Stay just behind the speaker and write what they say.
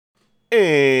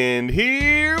And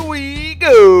here we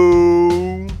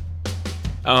go.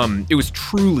 It was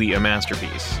truly a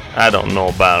masterpiece. I don't know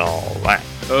about all that.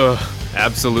 Ugh,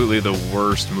 absolutely the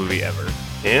worst movie ever.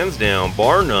 Hands down,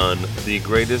 bar none, the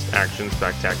greatest action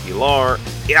spectacular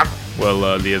ever.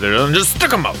 Well, the other one, just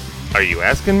stick 'em up. Are you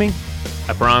asking me?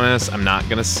 I promise I'm not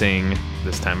gonna sing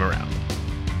this time around.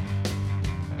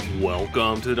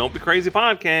 Welcome to the Don't Be Crazy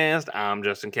podcast. I'm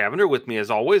Justin Cavender. With me,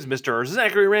 as always, Mr.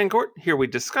 Zachary Rancourt. Here we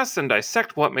discuss and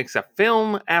dissect what makes a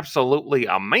film absolutely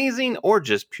amazing or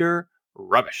just pure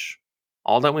rubbish.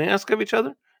 All that we ask of each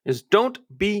other is don't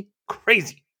be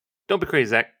crazy. Don't be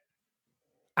crazy, Zach.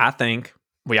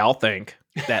 We all think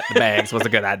that the bags was a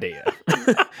good idea.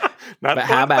 Not But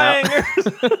how about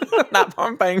bangers. not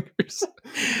pump bangers?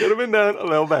 Could have been done a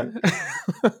little better.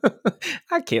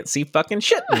 I can't see fucking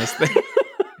shit in this thing.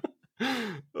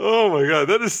 Oh my god,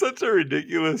 that is such a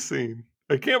ridiculous scene.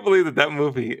 I can't believe that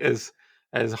movie is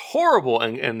as horrible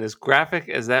and as graphic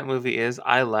as that movie is.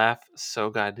 I laugh so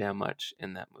goddamn much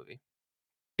in that movie.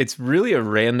 It's really a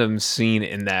random scene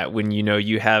in that when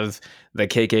you have the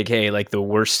KKK, like the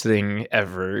worst thing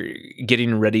ever,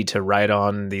 getting ready to ride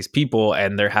on these people,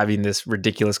 and they're having this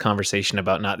ridiculous conversation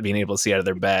about not being able to see out of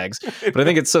their bags. But I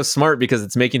think it's so smart because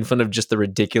it's making fun of just the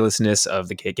ridiculousness of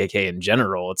the KKK in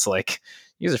general. It's like,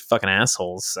 you guys are fucking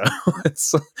assholes.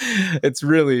 So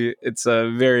it's a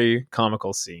very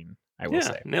comical scene, I will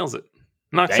say. Nails it.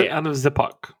 Knocks it out of the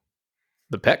park.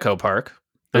 The Petco Park.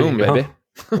 There Boom, you go. baby.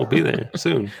 We'll be there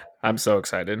soon. I'm so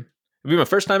excited. It'll be my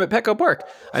first time at Petco Park.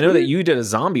 I know that you did a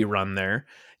zombie run there.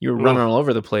 You were running all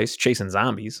over the place, chasing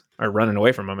zombies, or running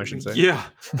away from them, I should say. Yeah,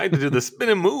 I had to do the spin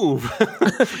and move.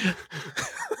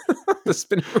 The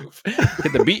spin move.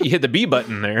 You hit the B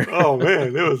button there. Oh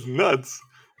man, it was nuts.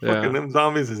 Yeah. Fucking them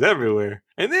zombies is everywhere.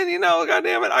 And then,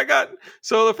 goddamn it,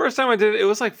 so the first time I did it, it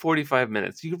was like 45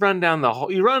 minutes. You run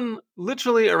you run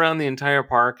literally around the entire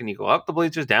park, and you go up the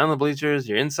bleachers, down the bleachers,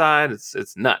 you're inside.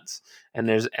 It's nuts. And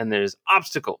there's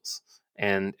obstacles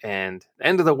and end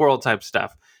of the world type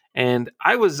stuff. And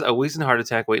I was a wheezing heart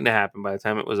attack waiting to happen by the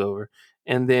time it was over.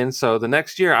 And then, so the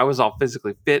next year I was all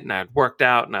physically fit and I had worked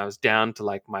out and I was down to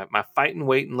like my fighting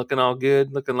weight and looking all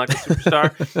good, looking like a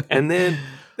superstar. And then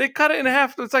they cut it in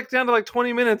half. It's like down to like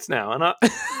 20 minutes now. And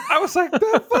I was like, the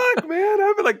fuck, man?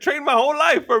 I've been like trained my whole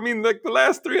life. I mean, like the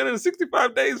last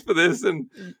 365 days for this. And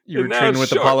you were training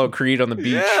with Apollo Creed on the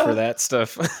beach for that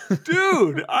stuff.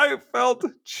 Dude, I felt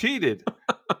cheated.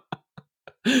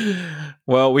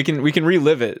 Well, we can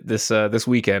relive it this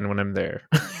weekend when I'm there.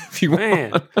 If you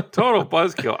Man, want. Total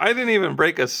buzzkill. I didn't even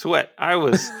break a sweat. I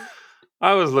was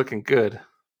looking good.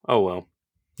 Oh well.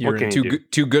 You're in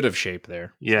too good of shape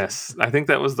there. Yes, I think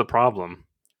that was the problem.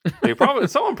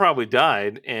 Someone probably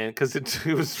died, and because it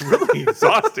was really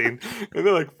exhausting, and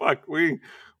they're like, "Fuck, we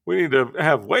need to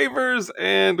have waivers,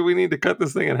 and we need to cut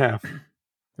this thing in half." It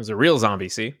was a real zombie.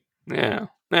 See? Yeah.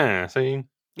 See.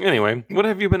 Anyway, what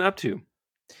have you been up to?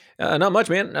 Not much,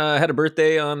 man. I had a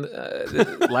birthday on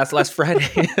last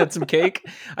Friday. Had some cake.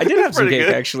 I did have some cake,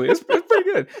 good. actually. It's pretty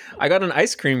good. I got an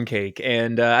ice cream cake,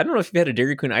 and I don't know if you've had a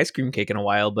Dairy Queen ice cream cake in a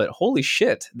while, but holy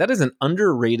shit, that is an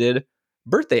underrated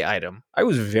birthday item. I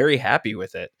was very happy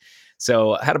with it.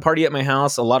 So I had a party at my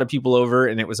house, a lot of people over,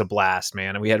 and it was a blast,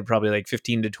 man. And we had probably like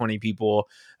 15 to 20 people.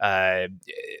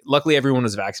 Luckily, everyone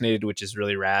was vaccinated, which is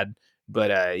really rad.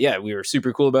 But yeah, we were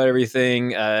super cool about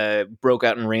everything. Broke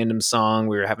out in random song.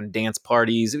 We were having dance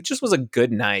parties. It just was a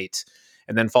good night.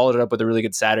 And then followed it up with a really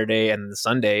good Saturday and the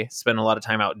Sunday. Spent a lot of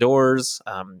time outdoors.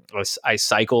 I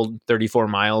cycled 34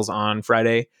 miles on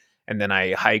Friday. And then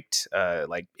I hiked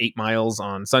like 8 miles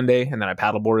on Sunday. And then I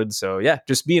paddleboarded. So yeah,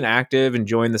 just being active,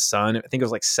 enjoying the sun. I think it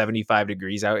was like 75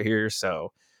 degrees out here.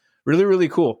 So really, really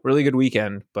cool. Really good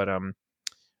weekend. But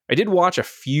I did watch a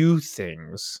few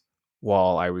things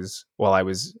while I was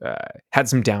had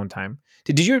some downtime.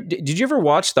 Did you ever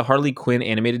watch the Harley Quinn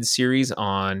animated series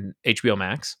on HBO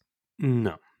Max?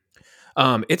 No.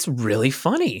 It's really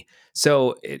funny.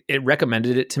 So it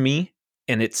recommended it to me,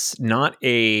 and it's not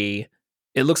it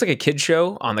looks like a kid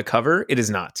show on the cover. It is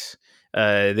not.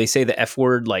 They say the F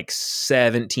word like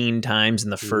 17 times in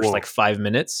the first like 5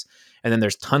 minutes. And then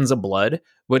there's tons of blood,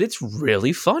 but it's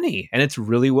really funny and it's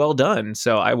really well done.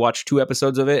 So I watched 2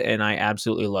 episodes of it and I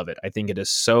absolutely love it. I think it is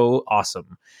so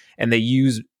awesome. And I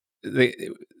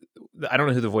don't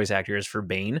know who the voice actor is for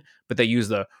Bane, but they use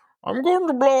the "I'm going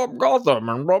to blow up Gotham"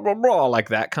 and blah blah blah, like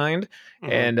that kind.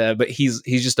 Mm-hmm. And but he's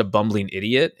just a bumbling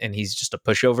idiot and he's just a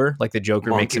pushover. Like the Joker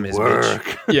makes him his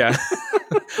bitch. Yeah,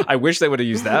 I wish they would have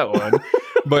used that one,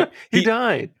 but he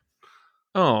died.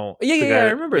 Oh, yeah,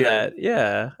 I remember that.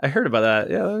 Yeah, I heard about that.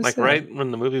 Yeah, like sad. Right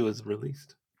when the movie was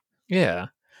released. Yeah,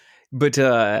 but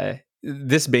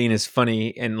this Bane is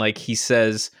funny, and like he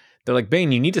says, they're like,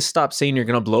 Bane, you need to stop saying you're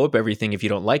gonna blow up everything if you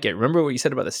don't like it. Remember what you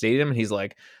said about the stadium? And he's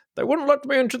like, they wouldn't let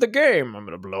me into the game. I'm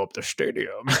gonna blow up the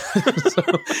stadium. So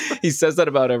he says that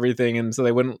about everything, and so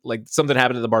they wouldn't like something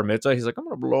happened at the bar mitzvah. He's like, I'm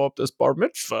gonna blow up this bar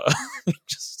mitzvah.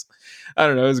 Just, I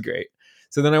don't know, it was great.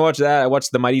 So then I watched that. I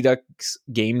watched the Mighty Ducks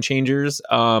Game Changers.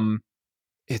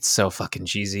 It's so fucking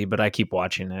cheesy, but I keep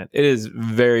watching it. It is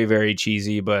very, very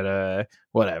cheesy, but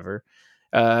whatever.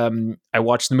 I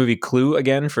watched the movie Clue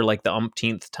again for like the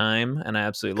umpteenth time, and I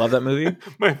absolutely love that movie.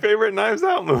 My favorite Knives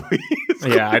Out movie.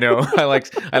 Yeah, I know. I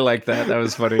like that. That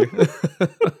was funny.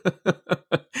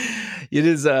 It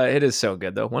is so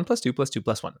good though. 1 + 2 + 2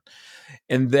 + 1.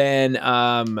 And then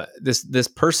this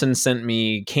person sent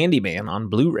me Candyman on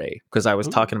Blu-ray because I was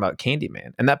Ooh. talking about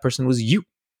Candyman, and that person was you.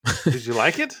 Did you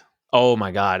like it? Oh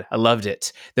my god, I loved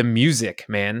it. The music,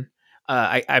 man.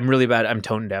 I'm really bad. I'm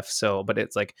tone deaf, so but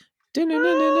it's like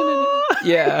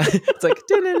yeah, it's like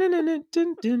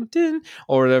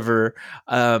or whatever.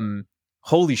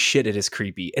 Holy shit, it is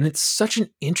creepy, and it's such an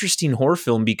interesting horror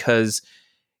film because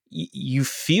you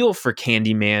feel for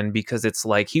Candyman because it's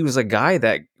like he was a guy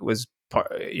that was,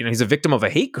 he's a victim of a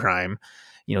hate crime.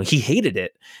 He hated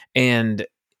it, and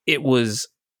it's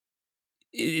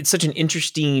such an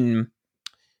interesting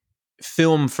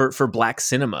film for black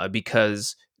cinema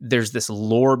because there's this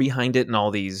lore behind it and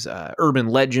all these urban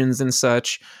legends and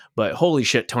such. But holy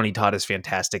shit, Tony Todd is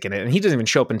fantastic in it, and he doesn't even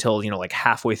show up until like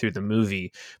halfway through the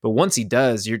movie. But once he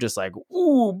does, you're just like,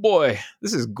 ooh boy,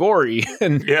 this is gory.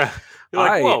 And yeah, you're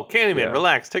like, whoa, Candyman,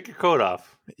 relax, take your coat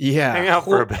off. Yeah, hang out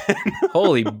for a bit.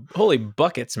 holy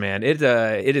buckets, man! It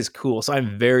is cool. So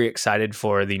I'm very excited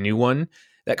for the new one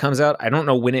that comes out. I don't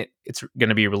know when it's going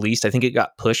to be released. I think it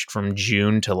got pushed from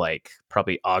June to like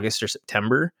probably August or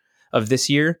September of this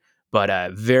year.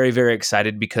 But very, very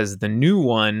excited because the new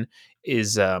one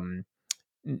is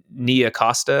Nia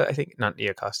Costa. I think not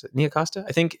Nia Costa. Nia Costa.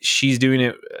 I think she's doing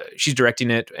it. She's directing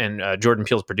it, and Jordan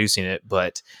Peele's producing it.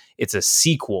 But it's a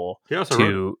sequel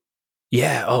to.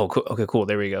 Yeah. Oh, cool. Okay, cool.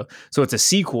 There we go. So it's a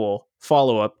sequel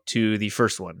follow-up to the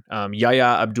first one. Yahya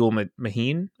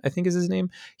Abdul-Mateen, I think is his name.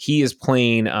 He is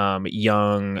playing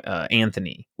young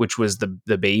Anthony, which was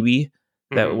the baby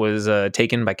that was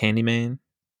taken by Candyman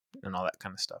and all that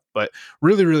kind of stuff. But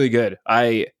really, really good.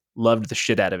 I loved the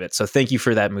shit out of it. So thank you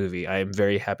for that movie. I am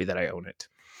very happy that I own it.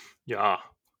 Yeah.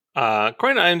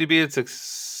 According to IMDb, it's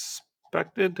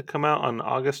expected to come out on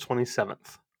August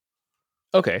 27th.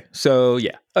 Okay, so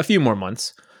yeah, a few more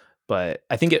months, but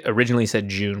I think it originally said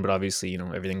June, but obviously,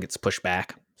 everything gets pushed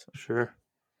back. So. Sure.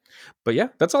 But yeah,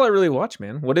 that's all I really watched,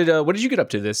 man. What did you get up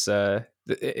to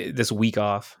this week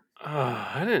off?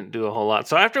 I didn't do a whole lot.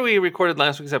 So after we recorded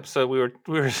last week's episode, we were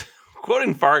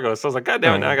quoting Fargo. So I was like, God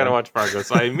damn it, now I got to watch Fargo.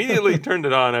 So I immediately turned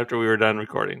it on after we were done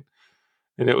recording.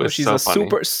 And it was she's so a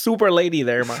funny. super lady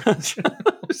there, Mark. Such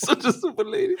a super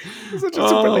lady. Such a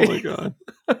super lady. Oh my God.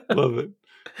 Love it.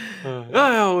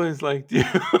 I always liked you.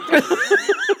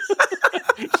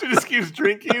 She just keeps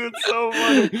drinking. It's so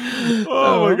funny.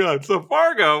 Oh my God. So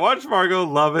Fargo, watch Fargo.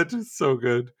 Love it. It's so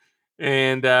good.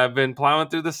 And I've been plowing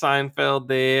through the Seinfeld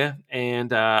there.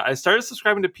 And I started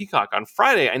subscribing to Peacock on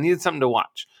Friday. I needed something to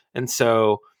watch. And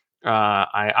so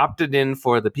I opted in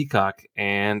for the Peacock.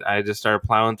 And I just started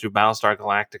plowing through Battlestar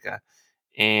Galactica.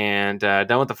 And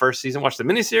done with the first season. Watched the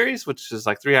miniseries, which is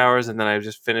like 3 hours. And then I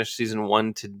just finished season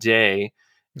 1 today.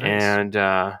 Nice. And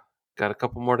got a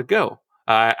couple more to go.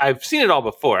 I've seen it all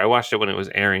before. I watched it when it was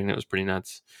airing. It was pretty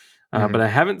nuts. But I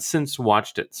haven't since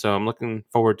watched it. So I'm looking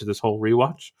forward to this whole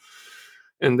rewatch.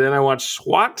 And then I watched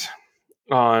SWAT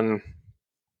on,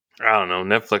 I don't know,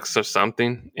 Netflix or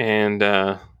something. And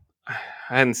I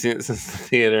hadn't seen it since the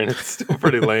theater, and it's still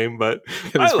pretty lame, but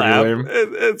I laugh.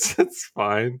 It's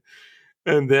fine.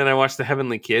 And then I watched The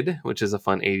Heavenly Kid, which is a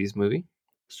fun 80s movie.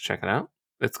 So check it out.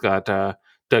 It's got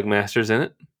Doug Masters in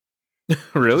it.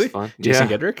 Really? Fun. Jason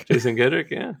Gedrick? Jason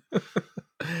Gedrick, yeah.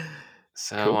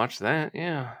 So cool. I watched that,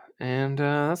 yeah. And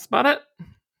that's about it.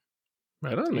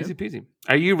 Right on, easy peasy.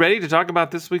 Are you ready to talk about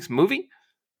this week's movie?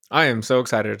 I am so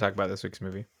excited to talk about this week's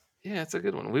movie. Yeah, it's a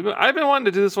good one. I've been wanting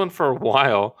to do this one for a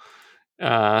while. So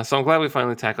I'm glad we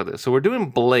finally tackled this. So we're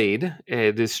doing Blade.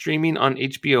 It is streaming on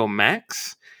HBO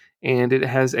Max. And it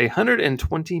has a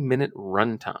 120-minute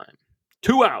runtime.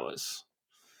 2 hours.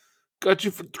 Got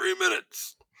you for 3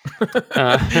 minutes.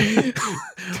 Oh,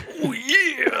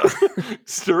 yeah.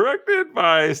 It's directed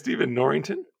by Stephen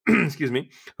Norrington, excuse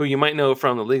me, who you might know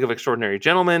from The League of Extraordinary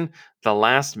Gentlemen, The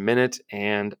Last Minute,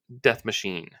 and Death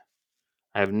Machine.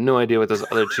 I have no idea what those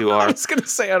other two are. I was going to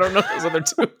say, I don't know those other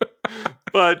two.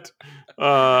 But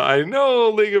I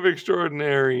know League of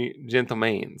Extraordinary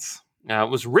Gentlemans. It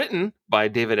was written by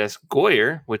David S.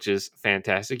 Goyer, which is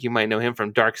fantastic. You might know him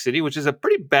from Dark City, which is a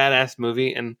pretty badass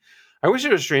movie, and I wish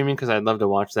it was streaming because I'd love to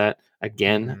watch that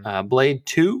again. Blade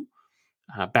 2,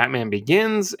 Batman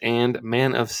Begins, and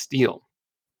Man of Steel.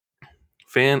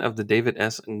 Fan of the David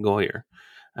S. Goyer.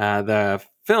 The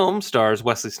film stars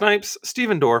Wesley Snipes,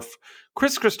 Stephen Dorff,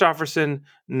 Chris Christopherson,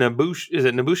 Nabush. Is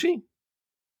it Nabushi?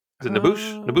 Is it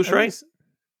Nabush? Nabush, right?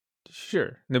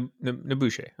 Sure.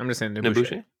 Nabuche. I'm just saying Nabuche.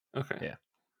 Nabushi? Okay. Yeah.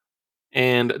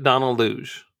 And Donald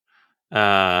Luge.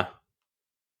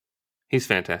 He's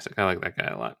fantastic. I like that guy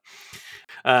a lot.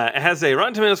 It has a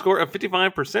Rotten Tomato score of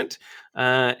 55%.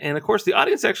 And of course, the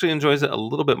audience actually enjoys it a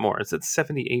little bit more. It's at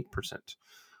 78%.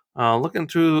 Looking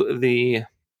through the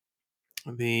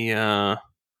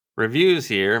reviews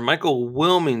here, Michael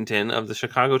Wilmington of the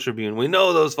Chicago Tribune. We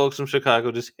know those folks from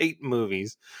Chicago just hate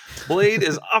movies. Blade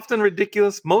is often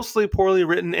ridiculous, mostly poorly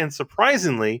written, and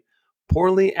surprisingly,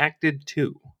 poorly acted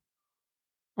too.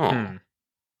 I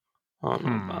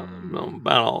don't know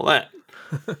about all that.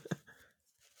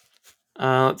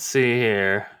 Let's see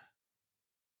here.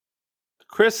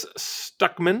 Chris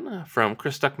Stuckman from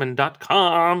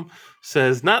chrisstuckman.com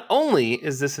says, not only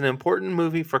is this an important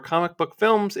movie for comic book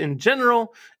films in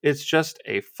general, it's just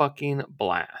a fucking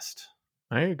blast.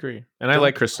 I agree. And I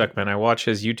like Chris Stuckman. I watch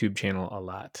his YouTube channel a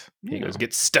lot. He goes,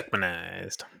 get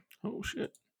Stuckmanized. Oh,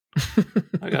 shit.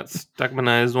 I got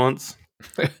Stuckmanized once.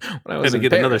 When I was had to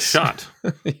get another shot.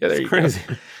 Yeah, that's crazy.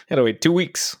 Had to wait 2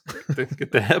 weeks.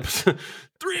 Get the heps.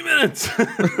 3 minutes.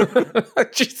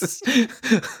 Jesus. Anyway,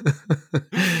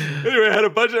 I had a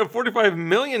budget of $45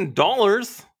 million.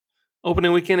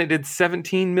 Opening weekend, it did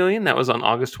 $17 million. That was on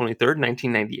August 23rd,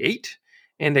 1998.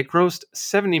 And it grossed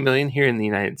 $70 million here in the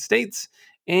United States.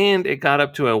 And it got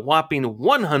up to a whopping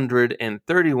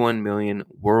 $131 million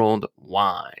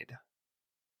worldwide.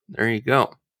 There you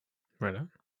go. Right on.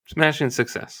 Smashing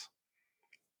success.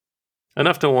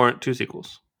 Enough to warrant 2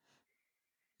 sequels.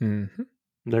 Mm-hmm.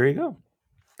 There you go.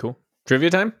 Cool. Trivia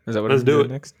time? Is that what Let's I'm do doing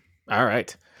it next? All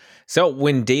right. So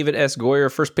when David S.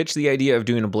 Goyer first pitched the idea of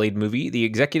doing a Blade movie, the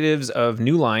executives of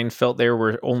New Line felt there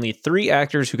were only 3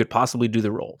 actors who could possibly do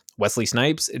the role: Wesley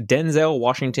Snipes, Denzel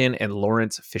Washington, and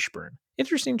Lawrence Fishburne.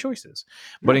 Interesting choices.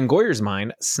 But in Goyer's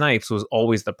mind, Snipes was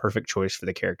always the perfect choice for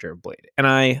the character of Blade. And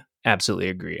I absolutely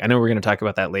agree. I know we're going to talk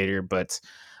about that later, but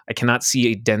I cannot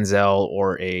see a Denzel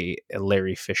or a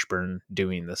Larry Fishburne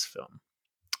doing this film.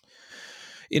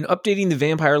 In updating the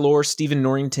vampire lore, Stephen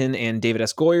Norrington and David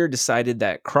S. Goyer decided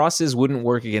that crosses wouldn't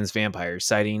work against vampires,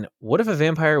 citing, what if a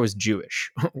vampire was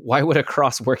Jewish? Why would a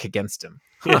cross work against him?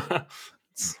 It's a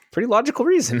pretty logical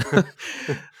reason.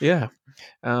 Yeah.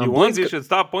 You should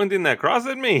stop pointing that cross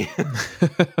at me.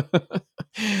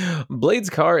 Blade's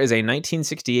car is a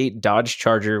 1968 Dodge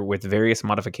Charger with various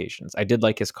modifications. I did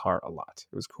like his car a lot.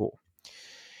 It was cool.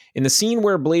 In the scene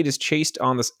where Blade is chased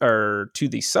to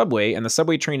the subway and the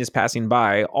subway train is passing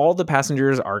by, all the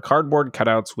passengers are cardboard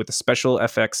cutouts with a special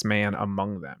effects man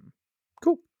among them.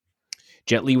 Cool.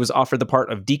 Jet Li was offered the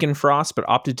part of Deacon Frost, but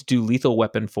opted to do Lethal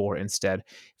Weapon 4 instead.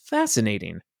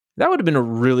 Fascinating. That would have been a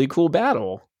really cool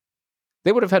battle.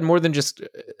 They would have had more than just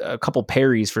a couple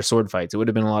parries for sword fights. It would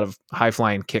have been a lot of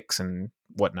high-flying kicks and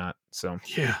whatnot. So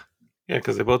Yeah,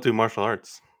 because they both do martial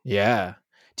arts. Yeah.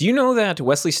 Do you know that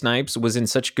Wesley Snipes was in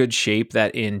such good shape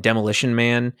that in Demolition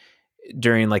Man,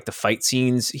 during like the fight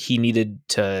scenes, he needed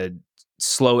to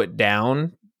slow it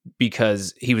down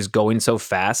because he was going so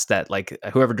fast that like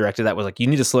whoever directed that was like, you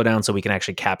need to slow down so we can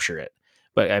actually capture it.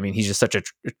 But I mean, he's just such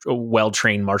a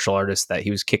well-trained martial artist that he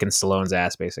was kicking Stallone's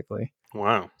ass basically.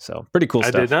 Wow. So pretty cool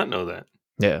stuff. I did not know that.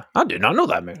 Yeah, I did not know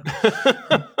that, man.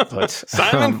 But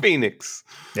Simon Phoenix.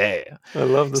 Yeah. I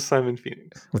love the Simon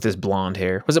Phoenix. With his blonde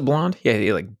hair. Was it blonde? Yeah,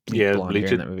 he like blonde bleach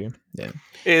hair in it. that movie. Yeah.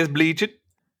 Is bleach it.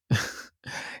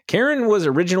 Karen was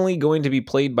originally going to be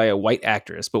played by a white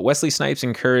actress, but Wesley Snipes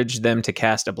encouraged them to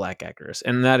cast a black actress,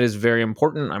 and that is very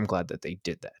important. I'm glad that they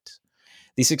did that.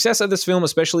 The success of this film,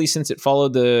 especially since it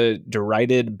followed the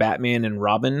derided Batman and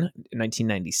Robin in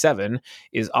 1997,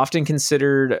 is often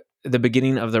considered the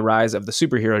beginning of the rise of the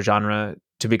superhero genre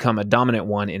to become a dominant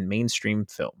one in mainstream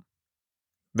film.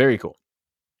 Very cool.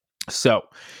 So,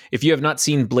 if you have not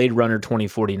seen Blade Runner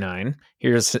 2049,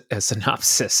 here's a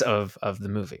synopsis of the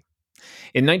movie.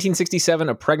 In 1967,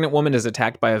 a pregnant woman is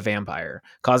attacked by a vampire,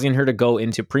 causing her to go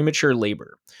into premature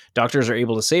labor. Doctors are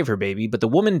able to save her baby, but the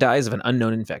woman dies of an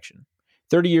unknown infection.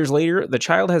 30 years later, the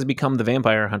child has become the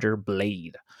vampire hunter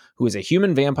Blade, who is a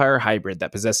human-vampire hybrid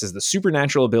that possesses the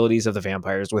supernatural abilities of the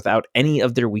vampires without any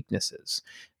of their weaknesses,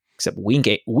 except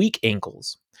weak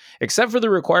ankles, except for the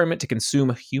requirement to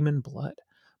consume human blood.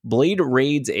 Blade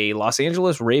raids a Los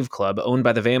Angeles rave club owned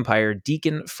by the vampire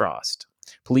Deacon Frost.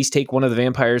 Police take one of the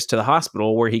vampires to the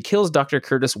hospital where he kills Dr.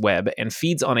 Curtis Webb and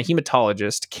feeds on a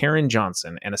hematologist, Karen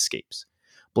Johnson, and escapes.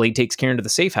 Blade takes Karen to the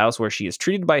safe house where she is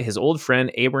treated by his old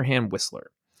friend Abraham Whistler.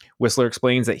 Whistler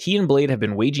explains that he and Blade have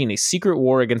been waging a secret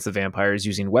war against the vampires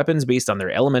using weapons based on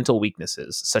their elemental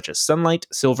weaknesses, such as sunlight,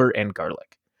 silver, and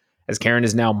garlic. As Karen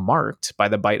is now marked by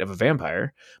the bite of a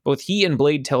vampire, both he and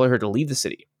Blade tell her to leave the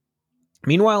city.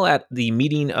 Meanwhile, at a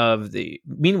meeting of the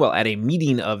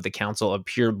Council of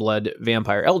Pure Blood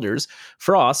Vampire Elders,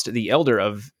 Frost, the elder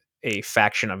of a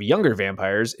faction of younger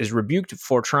vampires, is rebuked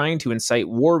for trying to incite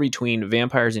war between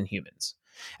vampires and humans.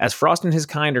 As Frost and his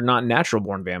kind are not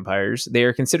natural-born vampires, they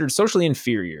are considered socially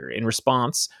inferior. In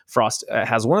response, Frost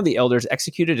has one of the elders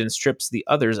executed and strips the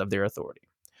others of their authority.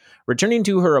 Returning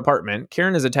to her apartment,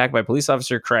 Karen is attacked by police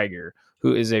officer Krieger,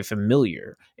 who is a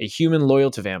familiar, a human loyal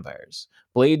to vampires.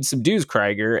 Blade subdues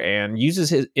Krieger and uses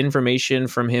his information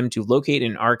from him to locate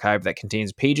an archive that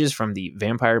contains pages from the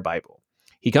Vampire Bible.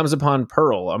 He comes upon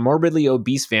Pearl, a morbidly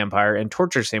obese vampire, and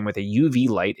tortures him with a UV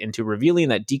light into revealing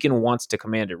that Deacon wants to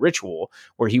command a ritual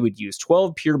where he would use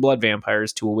 12 pure blood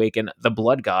vampires to awaken the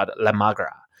blood god La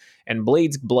Magra, and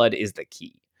Blade's blood is the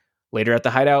key. Later at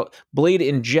the hideout, Blade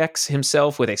injects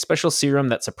himself with a special serum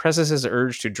that suppresses his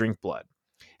urge to drink blood.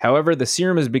 However, the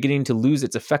serum is beginning to lose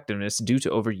its effectiveness due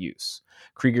to overuse.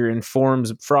 Krieger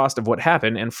informs Frost of what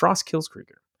happened, and Frost kills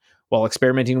Krieger. While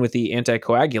experimenting with the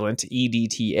anticoagulant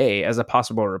EDTA as a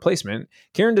possible replacement,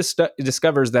 Karen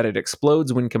discovers that it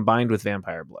explodes when combined with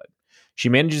vampire blood. She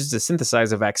manages to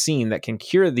synthesize a vaccine that can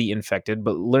cure the infected,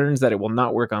 but learns that it will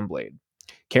not work on Blade.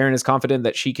 Karen is confident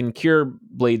that she can cure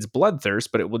Blade's bloodthirst,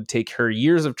 but it would take her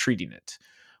years of treating it.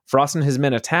 Frost and his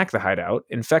men attack the hideout,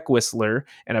 infect Whistler,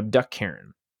 and abduct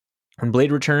Karen. When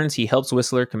Blade returns, he helps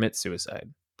Whistler commit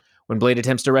suicide. When Blade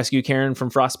attempts to rescue Karen from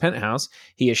Frost's penthouse,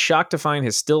 he is shocked to find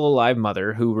his still alive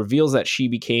mother, who reveals that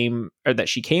she came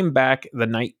back the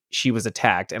night she was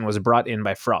attacked and was brought in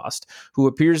by Frost, who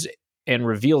appears and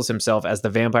reveals himself as the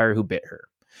vampire who bit her.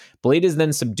 Blade is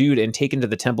then subdued and taken to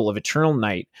the Temple of Eternal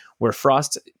Night, where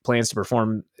Frost plans to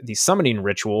perform the summoning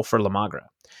ritual for La Magra.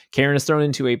 Karen is thrown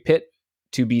into a pit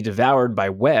to be devoured by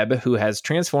Webb, who has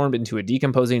transformed into a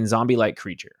decomposing zombie-like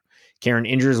creature. Karen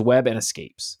injures Webb and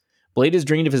escapes. Blade is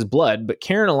drained of his blood, but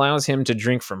Karen allows him to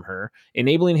drink from her,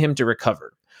 enabling him to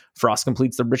recover. Frost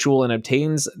completes the ritual and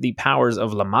obtains the powers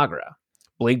of La Magra.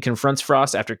 Blade confronts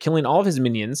Frost after killing all of his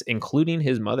minions, including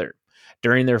his mother.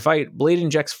 During their fight, Blade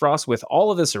injects Frost with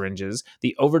all of the syringes.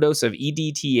 The overdose of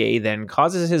EDTA then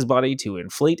causes his body to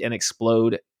inflate and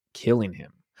explode, killing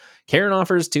him. Karen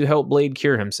offers to help Blade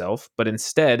cure himself, but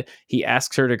instead, he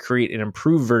asks her to create an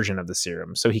improved version of the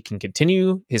serum so he can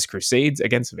continue his crusades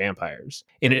against vampires.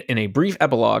 In a brief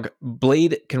epilogue,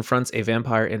 Blade confronts a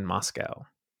vampire in Moscow.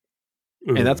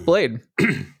 Ooh. And that's Blade.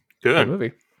 Good. Good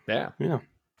movie. Yeah.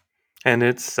 And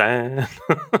it's sad.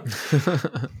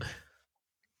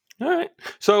 All right.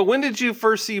 So when did you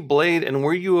first see Blade, and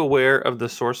were you aware of the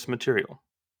source material?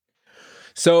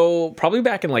 So probably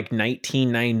back in like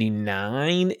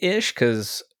 1999-ish,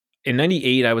 because in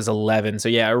 98 I was 11. So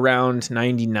yeah, around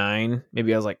 99,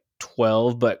 maybe I was like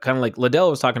 12, but kind of like Liddell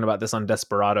was talking about this on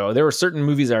Desperado. There were certain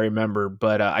movies I remember,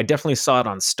 but I definitely saw it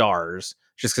on Stars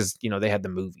just because, they had the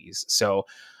movies. So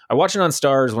I watched it on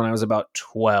Stars when I was about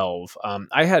 12.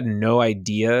 I had no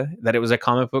idea that it was a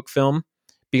comic book film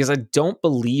because I don't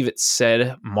believe it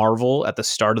said Marvel at the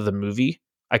start of the movie.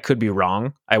 I could be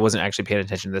wrong. I wasn't actually paying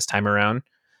attention this time around.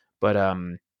 But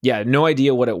yeah, no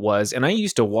idea what it was. And I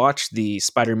used to watch the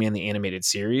Spider-Man the animated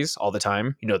series all the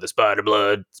time. The Spider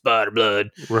Blood.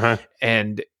 Right.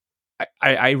 And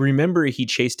I remember he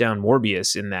chased down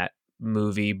Morbius in that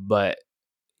movie, but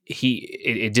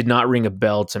it did not ring a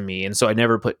bell to me. And so I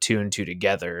never put two and two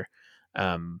together.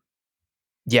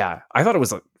 Yeah, I thought it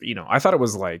was,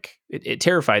 it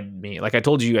terrified me. Like I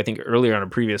told you, I think earlier on a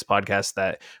previous podcast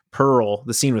that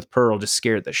the scene with Pearl just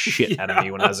scared the shit out of me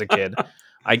when I was a kid.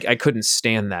 I couldn't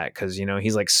stand that because,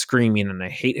 he's like screaming and I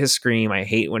hate his scream. I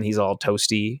hate when he's all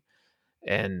toasty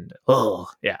and,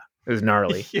 yeah, it was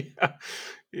gnarly.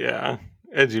 Yeah.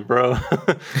 Edgy, bro.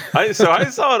 I saw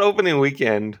it opening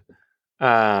weekend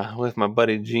with my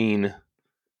buddy Gene.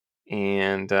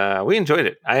 And we enjoyed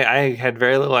it. I had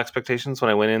very little expectations when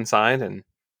I went inside, and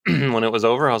when it was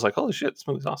over, I was like, "Holy shit, this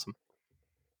movie's awesome!"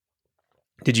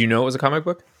 Did you know it was a comic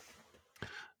book?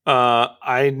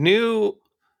 I knew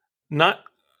not.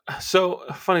 So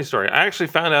funny story. I actually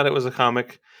found out it was a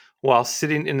comic while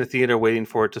sitting in the theater waiting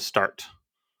for it to start.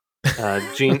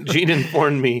 Gene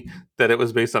informed me that it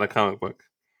was based on a comic book,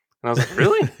 and I was like,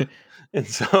 "Really?" And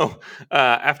so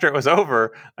after it was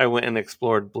over, I went and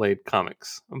explored Blade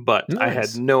comics. But I had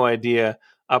Nice. no idea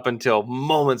up until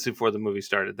moments before the movie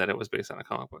started that it was based on a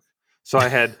comic book. So I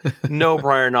had no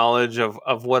prior knowledge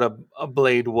of what a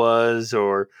Blade was,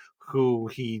 or who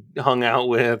he hung out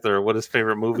with, or what his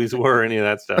favorite movies were, any of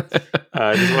that stuff.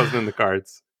 It just wasn't in the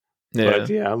cards. Yeah. But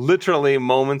yeah, literally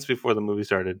moments before the movie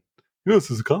started. This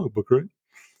is a comic book, right?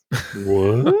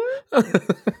 What?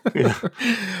 Yeah.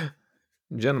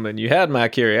 Gentlemen, you had my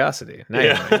curiosity. Now you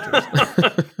have my interest.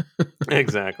 Yeah.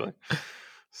 Exactly.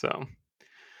 So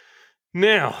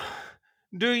now,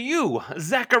 do you,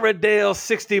 Zachary Dale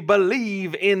 60,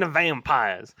 believe in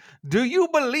vampires? Do you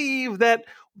believe that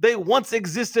they once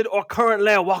existed or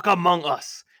currently walk among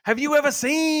us? Have you ever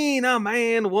seen a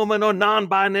man, woman, or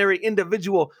non-binary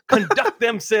individual conduct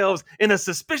themselves in a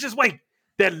suspicious way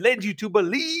that led you to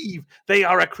believe they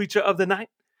are a creature of the night?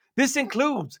 This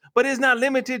includes, but is not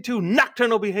limited to,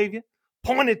 nocturnal behavior,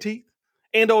 pointed teeth,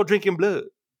 and or drinking blood.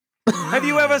 Have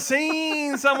you ever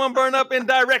seen someone burn up in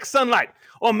direct sunlight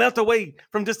or melt away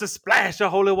from just a splash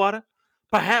of holy water?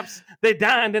 Perhaps they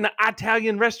dined in an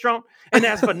Italian restaurant and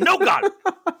asked for no garlic.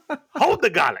 Hold the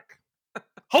garlic.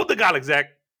 Hold the garlic, Zach.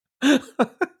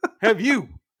 Have you,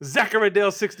 Zachary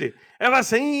Dale 60, ever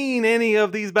seen any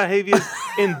of these behaviors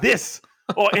in this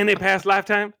or any past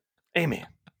lifetime? Amen.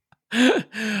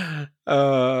 I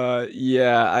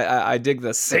dig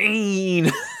the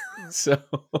scene. So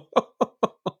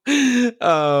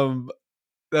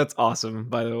that's awesome,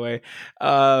 by the way.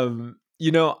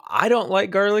 I don't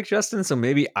like garlic, Justin, so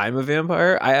maybe I'm a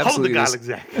vampire. Hold the garlic,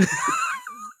 Zach.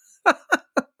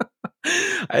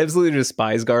 I absolutely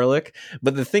despise garlic,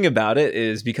 but the thing about it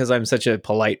is, because I'm such a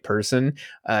polite person,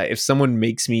 if someone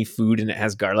makes me food and it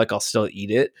has garlic, I'll still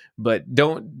eat it. But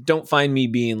don't find me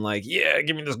being like, yeah,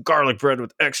 give me this garlic bread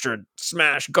with extra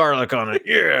smashed garlic on it.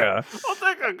 Yeah, I'll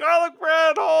take a garlic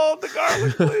bread. Hold the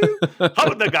garlic, please.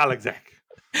 Hold the garlic, Zach.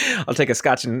 I'll take a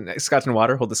scotch and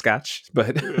water. Hold the scotch.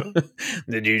 But Yeah.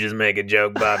 Did you just make a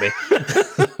joke, Bobby?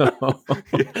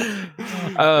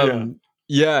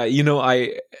 Yeah.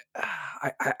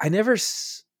 I never.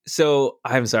 So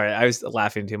I'm sorry, I was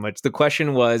laughing too much. The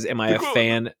question was, am I a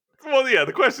fan? Well, yeah.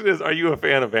 The question is, are you a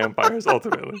fan of vampires?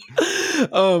 Ultimately,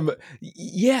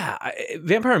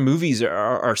 Vampire movies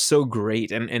are so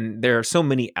great, and there are so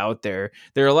many out there.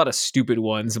 There are a lot of stupid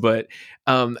ones, but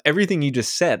everything you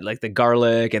just said, like the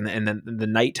garlic and then the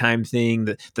nighttime thing,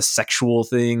 the sexual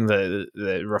thing,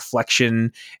 the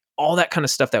reflection, all that kind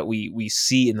of stuff that we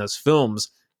see in those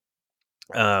films,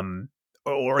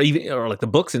 or like the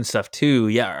books and stuff too,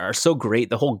 are so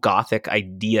great. The whole gothic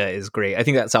idea is great. I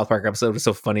think that South Park episode was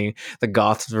so funny, the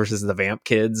goths versus the vamp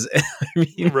kids. I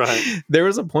mean, right. There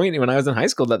was a point when I was in high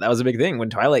school that was a big thing when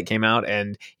Twilight came out,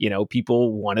 and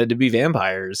people wanted to be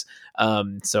vampires.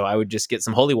 So I would just get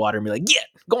some holy water and be like,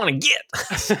 go on and get.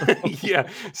 Yeah.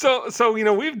 So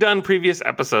we've done previous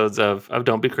episodes of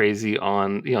Don't Be Crazy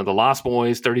on The Lost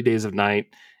Boys, 30 Days of Night,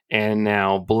 and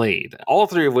now Blade, all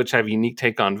three of which have a unique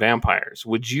take on vampires.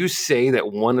 Would you say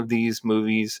that one of these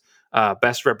movies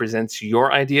best represents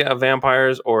your idea of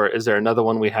vampires, or is there another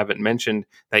one we haven't mentioned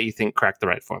that you think cracked the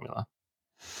right formula?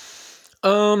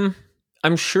 I'm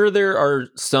sure there are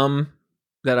some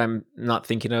that I'm not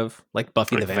thinking of, like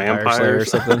Buffy the Vampire Slayer or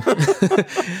something.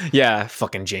 Yeah,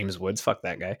 fucking James Woods. Fuck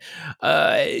that guy.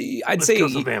 Let's say kill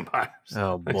some vampires.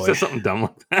 Oh boy, said something dumb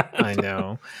like that. I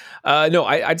know. No,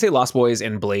 I'd say Lost Boys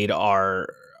and Blade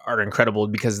are incredible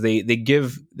because they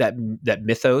give that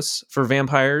mythos for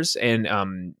vampires.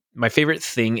 And my favorite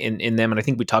thing in them, and I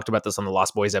think we talked about this on the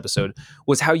Lost Boys episode,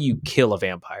 was how you kill a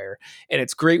vampire. And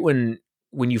it's great when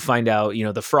you find out,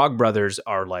 the Frog Brothers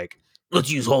are like, let's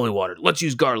use holy water, let's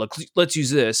use garlic, let's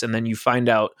use this. And then you find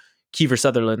out Kiefer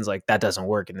Sutherland's like, that doesn't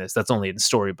work in this. That's only in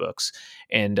storybooks.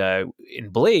 And in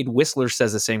Blade, Whistler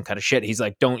says the same kind of shit. He's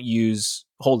like, don't use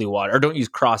holy water, or don't use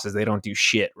crosses. They don't do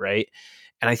shit, right?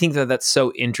 And I think that that's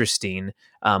so interesting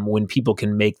when people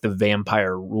can make the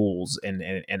vampire rules and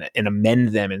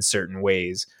amend them in certain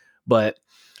ways. But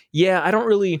yeah, I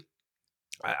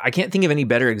can't think of any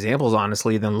better examples,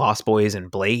 honestly, than Lost Boys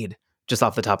and Blade, just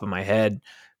off the top of my head.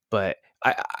 But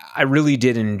I really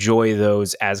did enjoy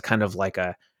those as kind of like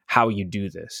a how you do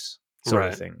this sort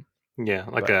of thing.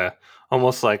 Yeah,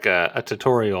 almost like a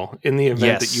tutorial in the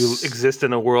event that you exist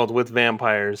in a world with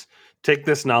vampires. Take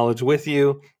this knowledge with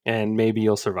you, and maybe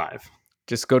you'll survive.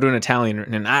 Just go to an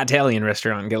Italian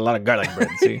restaurant and get a lot of garlic bread.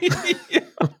 See?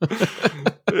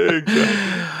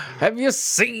 Exactly. Have you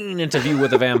seen Interview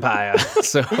with a Vampire?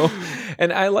 So,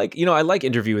 and I like, I like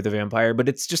Interview with a Vampire, but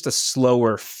it's just a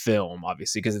slower film,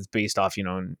 obviously, because it's based off,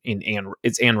 in Anne,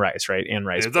 it's Anne Rice, right? Anne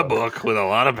Rice It's a book with a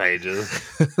lot of pages.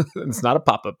 It's not a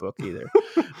pop-up book either.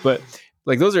 But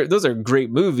like those are great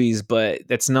movies, but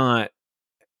it's not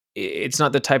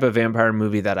the type of vampire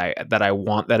movie that I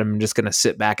want, that I'm just going to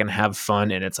sit back and have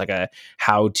fun, and it's like a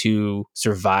how to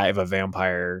survive a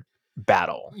vampire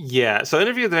battle. Yeah. So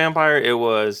Interview with the Vampire, it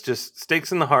was just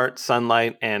stakes in the heart,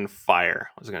 sunlight, and fire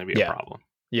was going to be a problem.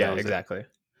 Yeah, exactly.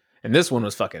 And this one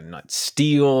was fucking nuts.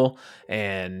 Steel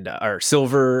and or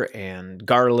silver and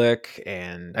garlic,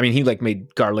 and I mean he like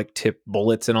made garlic tip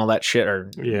bullets and all that shit,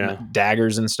 or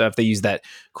daggers and stuff. They used that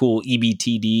cool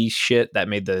EBTD shit that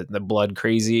made the blood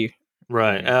crazy.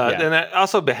 Right. And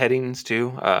also beheadings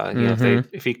too.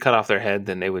 If he cut off their head,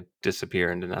 then they would disappear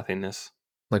into nothingness.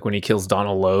 Like when he kills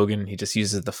Donald Logue, he just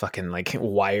uses the fucking like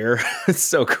wire. It's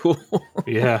so cool.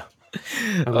 Yeah.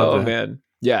 Oh man.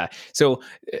 Yeah. So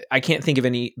I can't think of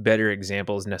any better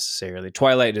examples necessarily.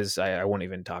 Twilight is, I won't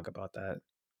even talk about that.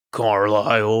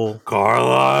 Carlisle.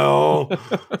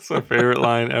 That's my favorite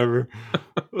line ever.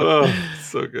 Oh,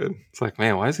 so good. It's like,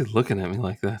 man, why is he looking at me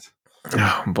like that?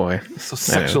 Oh boy. So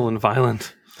sexual and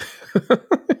violent.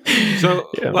 So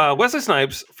Wesley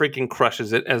Snipes freaking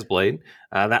crushes it as Blade.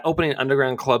 That opening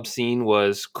underground club scene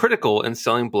was critical in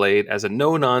selling Blade as a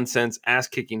no-nonsense,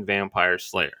 ass-kicking vampire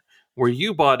slayer. Were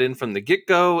you bought in from the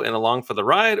get-go and along for the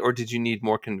ride, or did you need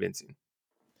more convincing?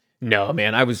 No,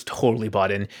 man, I was totally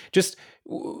bought in. Just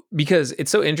because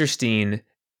it's so interesting.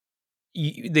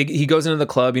 He goes into the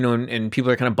club, and people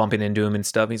are kind of bumping into him and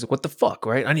stuff. And he's like, what the fuck,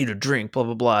 right? I need a drink, blah,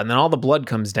 blah, blah. And then all the blood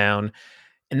comes down.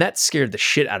 And that scared the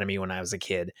shit out of me when I was a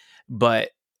kid. But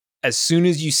as soon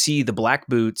as you see the black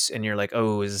boots and you're like,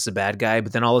 oh, is this a bad guy?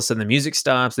 But then all of a sudden the music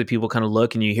stops, the people kind of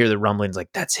look and you hear the rumblings like,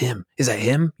 that's him. Is that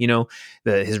him?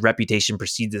 His reputation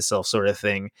precedes itself sort of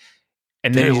thing.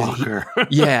 And then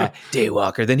Daywalker.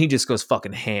 Daywalker. Then he just goes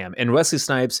fucking ham. And Wesley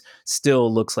Snipes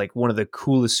still looks like one of the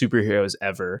coolest superheroes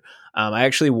ever. I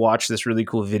actually watched this really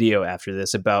cool video after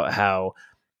this about how,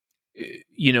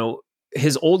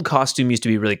 his old costume used to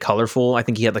be really colorful. I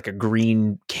think he had like a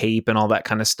green cape and all that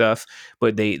kind of stuff,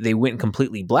 but they went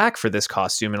completely black for this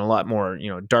costume and a lot more,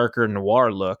 darker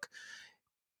noir look.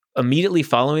 Immediately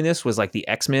following this was like the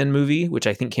X-Men movie, which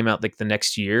I think came out like the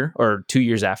next year or 2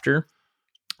 years after.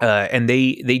 And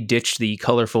they ditched the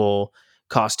colorful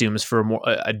costumes for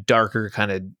a darker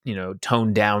kind of,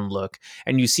 toned down look.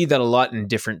 And you see that a lot in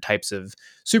different types of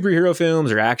superhero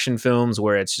films or action films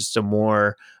where it's just a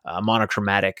more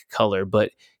monochromatic color.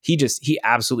 But he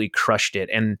absolutely crushed it.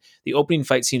 And the opening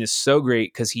fight scene is so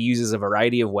great because he uses a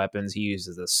variety of weapons. He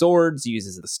uses the swords, he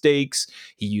uses the stakes,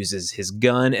 he uses his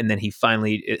gun, and then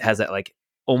it has that like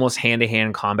almost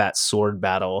hand-to-hand combat sword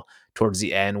battle towards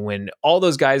the end when all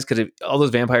those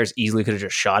vampires easily could have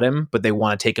just shot him, but they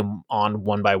want to take him on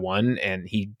one by one, and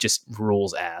he just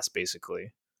rules ass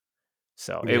basically.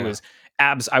 So it was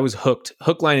I was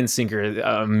hook, line, and sinker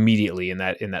immediately in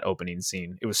that opening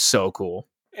scene. It was so cool.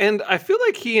 And I feel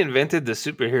like he invented the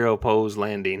superhero pose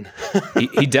landing.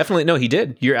 he definitely, he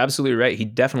did. You're absolutely right. He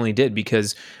definitely did,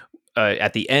 because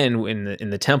at the end in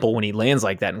the temple, when he lands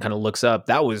like that and kind of looks up,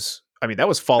 that was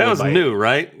followed. That was new,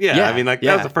 right? Yeah. I mean, that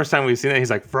was the first time we've seen that. He's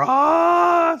like,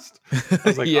 Frost. I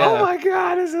was like, oh my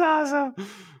God, this is awesome.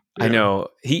 I know.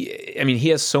 He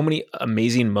has so many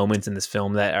amazing moments in this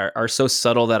film that are so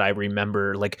subtle that I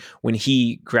remember, like when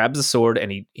he grabs the sword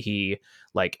and he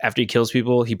like after he kills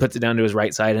people, he puts it down to his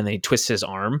right side and then he twists his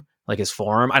arm, like his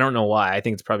forearm. I don't know why. I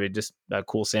think it's probably just a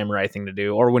cool samurai thing to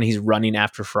do. Or when he's running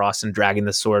after Frost and dragging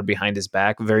the sword behind his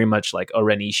back, very much like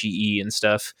Oren Ishii and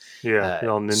stuff. Yeah,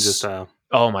 all ninja style.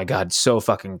 Oh my God, so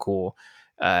fucking cool.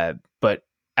 But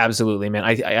absolutely, man.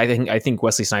 I think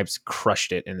Wesley Snipes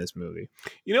crushed it in this movie.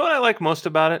 You know what I like most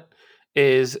about it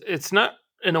is it's not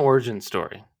an origin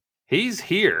story. He's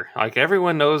here. Like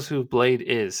everyone knows who Blade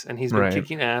is, and he's been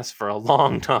kicking ass for a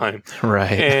long time.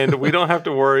 Right. And we don't have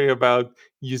to worry about,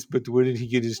 yes, but where did he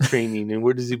get his training, and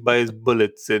where does he buy his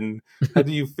bullets, and how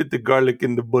do you fit the garlic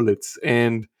in the bullets?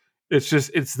 And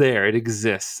it's there. It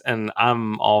exists. And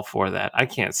I'm all for that. I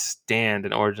can't stand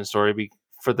an origin story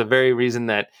for the very reason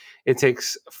that it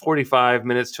takes 45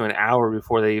 minutes to an hour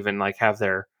before they even like have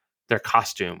their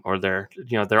costume or they're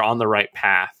on the right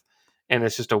path. And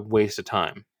it's just a waste of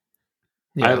time.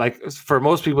 Yeah. For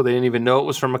most people, they didn't even know it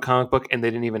was from a comic book, and they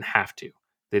didn't even have to.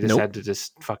 They just had to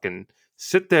just fucking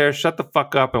sit there, shut the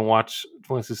fuck up, and watch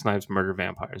Wesley Snipes murder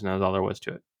vampires. And that was all there was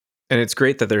to it. And it's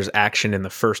great that there's action in the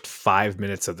first 5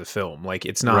 minutes of the film. Like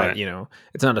it's not,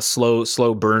 it's not a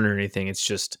slow burn or anything. It's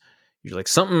just you're like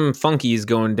something funky is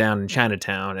going down in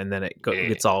Chinatown, and then it Yeah.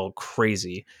 gets all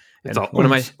crazy. It's And all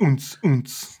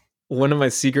oons. one of my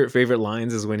secret favorite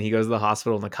lines is when he goes to the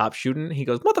hospital and the cop's shooting. He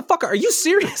goes, "Motherfucker, are you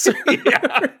serious?"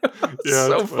 Yeah. It's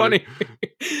so funny.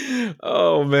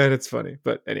 Oh man, it's funny.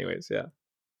 But anyways, yeah.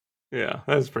 Yeah,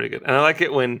 that's pretty good. And I like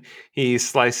it when he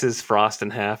slices Frost in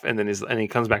half and then he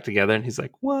comes back together and he's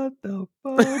like, "What the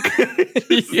fuck?"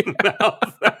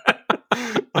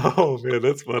 Oh man,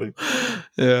 that's funny.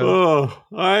 Yeah. Oh,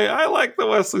 I like the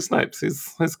Wesley Snipes.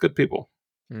 He's good people.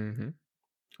 Mm-hmm.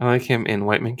 I like him in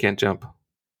White Men Can't Jump.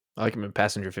 I like him in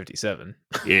Passenger 57.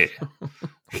 Yeah.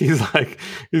 he's like,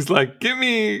 give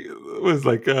me was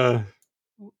like Agent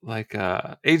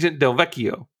Del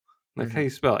Vecchio. Like, how you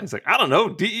spell it? He's like, I don't know,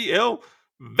 DEL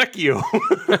Vecchio.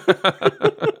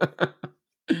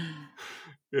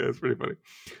 Yeah, it's pretty funny.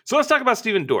 So let's talk about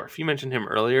Steven Dorff. You mentioned him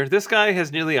earlier. This guy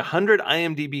has nearly 100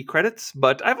 IMDb credits,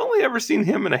 but I've only ever seen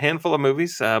him in a handful of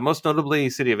movies, most notably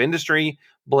City of Industry,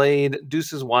 Blade,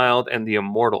 Deuces Wild, and The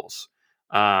Immortals.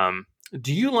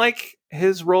 Do you like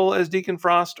his role as Deacon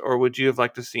Frost, or would you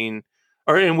like to see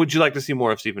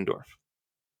more of Steven Dorff?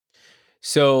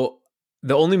 So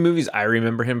the only movies I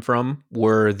remember him from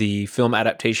were the film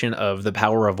adaptation of The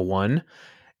Power of One.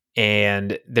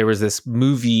 And there was this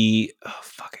movie,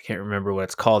 I can't remember what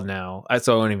it's called now.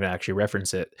 So I won't even actually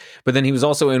reference it. But then he was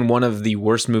also in one of the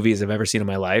worst movies I've ever seen in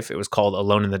my life. It was called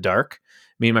Alone in the Dark.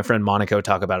 Me and my friend Monaco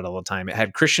talk about it all the time. It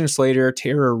had Christian Slater,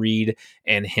 Tara Reid,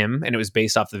 and him, and it was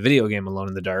based off the video game Alone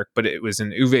in the Dark, but it was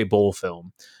an Uwe Boll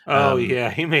film. Oh, yeah,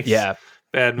 he makes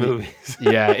bad movies.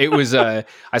 Yeah, it was. I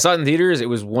saw it in theaters. It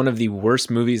was one of the worst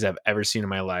movies I've ever seen in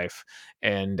my life.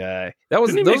 And that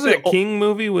was Didn't he make that King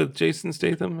movie with Jason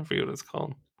Statham? I forget what it's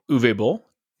called. Uwe Boll?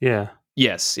 Yeah.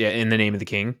 Yes, yeah, In the Name of the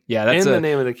King. Yeah, that's In the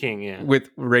Name of the King, yeah. With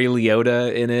Ray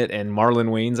Liotta in it and Marlon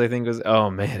Wayans, I think was. Oh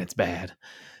man, it's bad.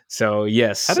 So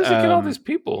yes. How does he get all these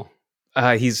people?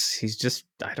 He's just,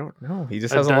 I don't know. He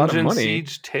just has a lot of money. Dungeon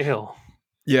Siege tale.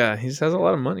 Yeah, he just has a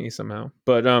lot of money somehow.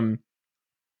 But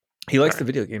he likes the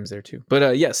video games there too.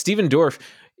 But yeah, Steven Dorff,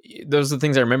 those are the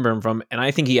things I remember him from, and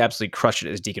I think he absolutely crushed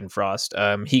it as Deacon Frost.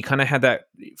 He kind of had that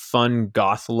fun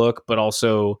goth look, but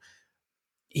also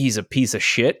he's a piece of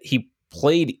shit. He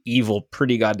played evil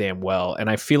pretty goddamn well, and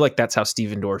I feel like that's how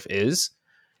Steven Dorff is.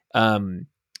 The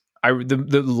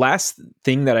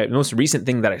most recent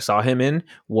thing that I saw him in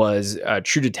was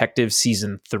True Detective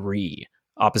season 3,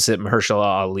 opposite Mahershala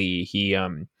Ali.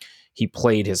 He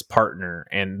played his partner,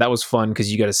 and that was fun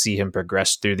because you got to see him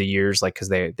progress through the years, like because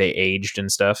they aged and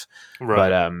stuff.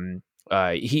 Right.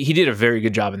 But he did a very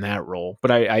good job in that role.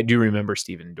 But I do remember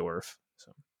Steven Dorff.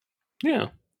 So yeah,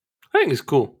 I think he's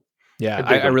cool. Yeah,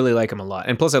 I really like him a lot,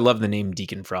 and plus I love the name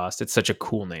Deacon Frost. It's such a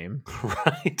cool name.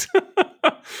 Right.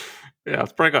 Yeah,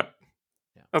 it's pretty good.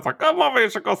 Yeah. I was like, come over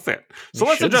here, so go sit. So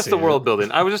let's address the world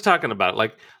building. I was just talking about it.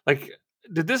 Like,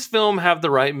 did this film have the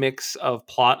right mix of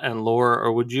plot and lore,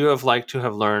 or would you have liked to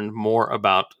have learned more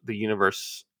about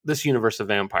this universe of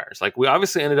vampires? Like, we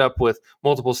obviously ended up with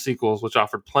multiple sequels, which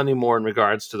offered plenty more in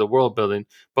regards to the world building.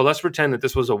 But let's pretend that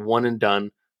this was a one and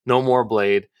done, no more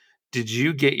Blade. Did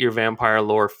you get your vampire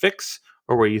lore fix,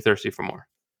 or were you thirsty for more?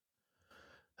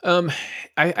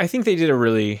 I think they did a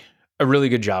really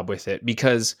good job with it,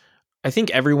 because I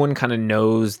think everyone kind of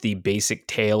knows the basic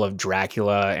tale of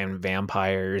Dracula and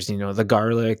vampires, the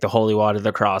garlic, the holy water,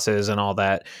 the crosses, and all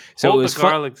that. So it was the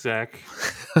garlic, Zach.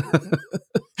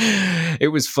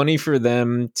 It was funny for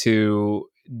them to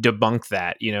debunk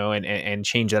that, and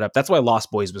change that up. That's why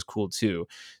Lost Boys was cool too.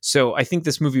 So I think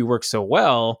this movie works so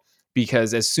well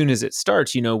because as soon as it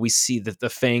starts, we see the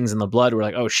fangs and the blood. We're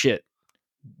like, oh shit,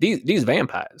 these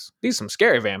vampires, these some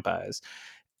scary vampires.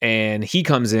 And he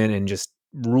comes in and just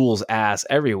rules ass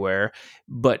everywhere.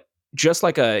 But just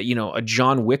like a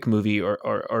John Wick movie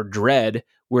or Dread,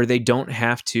 where they don't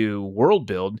have to world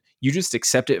build, you just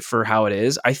accept it for how it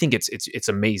is. I think it's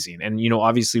amazing. And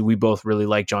obviously we both really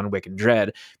like John Wick and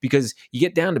Dread because you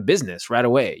get down to business right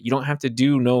away. You don't have to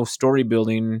do no story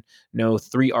building, no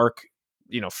 3-arc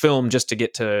film just to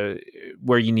get to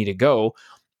where you need to go.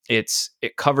 It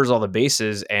covers all the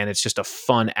bases, and it's just a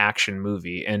fun action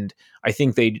movie. And I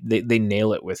think they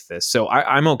nail it with this. So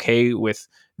I'm okay with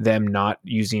them not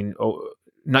using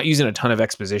a ton of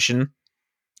exposition,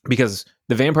 because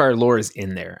the vampire lore is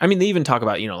in there. I mean, they even talk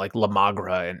about, like La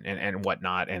Magra and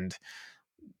whatnot, and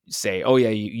say, oh yeah,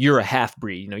 you're a half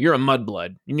breed, you're a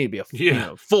mudblood. You need to be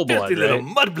a full blood, right? Little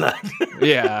mudblood.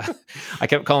 Yeah. I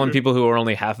kept calling people who are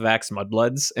only half vaxxed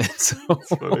mudbloods. And so,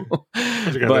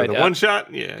 but one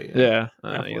shot. Yeah.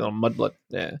 You little mudblood.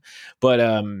 Yeah. But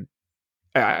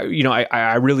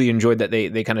I really enjoyed that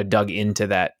they kind of dug into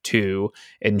that too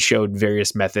and showed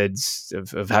various methods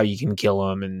of how you can kill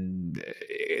them and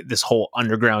this whole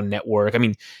underground network. I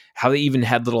mean, how they even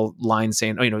had little lines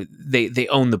saying, oh, they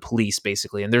own the police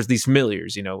basically. And there's these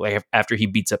familiars, like after he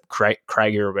beats up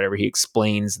Krieger or whatever, he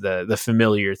explains the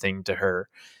familiar thing to her.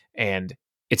 And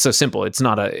it's so simple. It's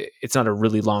not a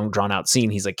really long drawn out scene.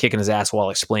 He's like kicking his ass while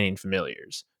explaining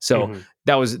familiars. So Mhm.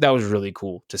 that was really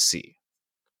cool to see.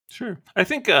 Sure. I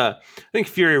think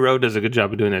Fury Road does a good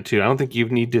job of doing that too. I don't think you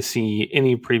need to see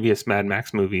any previous Mad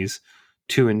Max movies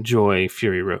to enjoy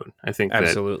Fury Road. I think that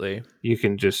Absolutely. you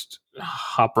can just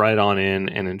hop right on in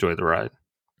and enjoy the ride.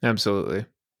 Absolutely.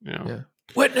 You know. Yeah.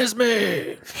 Witness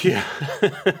me. Yeah.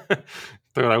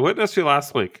 They're like, I witnessed you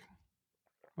last week.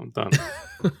 I'm done.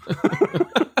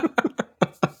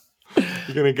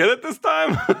 You gonna get it this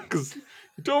time? Because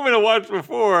you told me to watch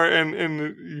before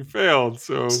and you failed.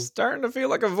 So Starting to feel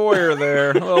like a voyeur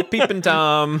there. A little peeping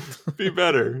Tom. be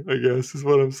better, I guess, is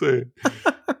what I'm saying.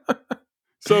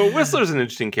 So Whistler's an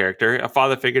interesting character, a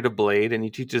father figure to Blade, and he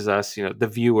teaches us, the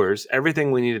viewers,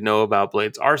 everything we need to know about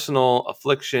Blade's arsenal,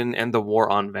 affliction, and the war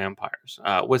on vampires.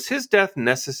 Was his death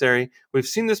necessary? We've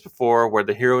seen this before, where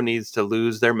the hero needs to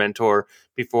lose their mentor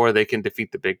before they can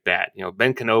defeat the big bad.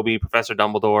 Ben Kenobi, Professor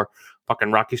Dumbledore,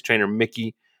 fucking Rocky's trainer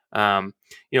Mickey.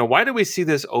 Why do we see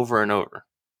this over and over?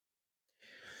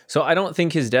 So I don't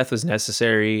think his death was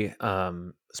necessary.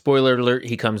 Spoiler alert: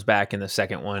 he comes back in the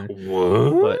second one.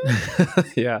 What? But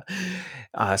yeah,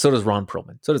 so does Ron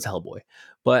Perlman. So does Hellboy.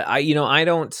 But I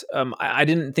don't. I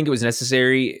didn't think it was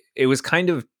necessary. It was kind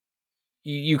of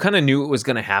you kind of knew it was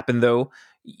going to happen though.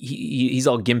 He's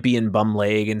all gimpy and bum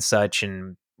leg and such,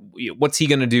 and what's he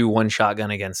going to do one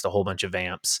shotgun against a whole bunch of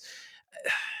vamps?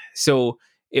 So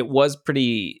it was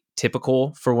pretty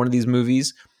typical for one of these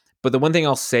movies. But the one thing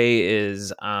I'll say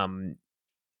is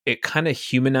it kind of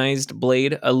humanized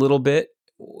Blade a little bit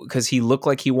because he looked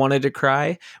like he wanted to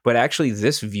cry. But actually,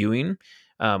 this viewing,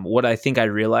 what I think I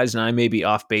realized, and I may be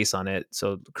off base on it,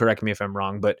 so correct me if I'm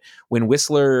wrong, but when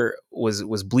Whistler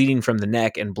was bleeding from the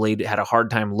neck and Blade had a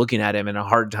hard time looking at him and a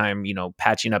hard time,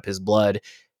 patching up his blood,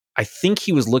 I think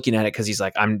he was looking at it because he's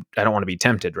like, I don't want to be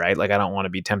tempted, right? Like I don't want to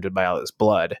be tempted by all this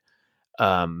blood.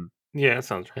 Yeah, that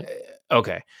sounds right.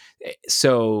 Okay.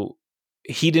 So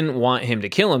he didn't want him to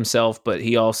kill himself, but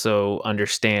he also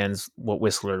understands what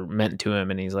Whistler meant to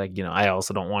him. And he's like, I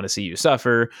also don't want to see you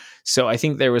suffer. So I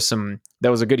think that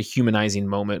was a good humanizing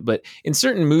moment. But in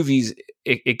certain movies,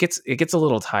 it gets a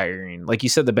little tiring. Like you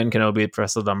said, the Ben Kenobi,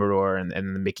 Professor Dumbledore, and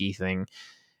the Mickey thing.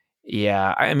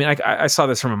 Yeah. I mean, I saw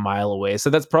this from a mile away. So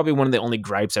that's probably one of the only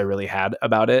gripes I really had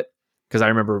about it. Because I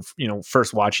remember,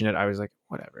 first watching it, I was like,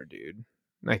 whatever, dude.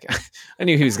 Like I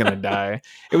knew he was gonna die.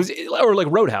 Or like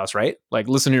Roadhouse, right? Like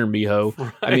listen here, Miho.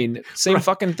 Right. I mean, same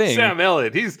fucking thing. Sam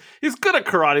Elliott, he's good at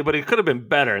karate, but he could have been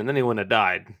better, and then he wouldn't have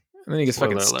died. And then he gets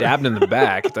Spoiler fucking alert. stabbed in the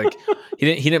back. Like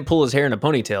he didn't pull his hair in a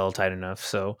ponytail tight enough.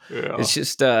 So Yeah. it's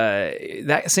just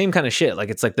that same kind of shit. Like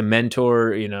it's like the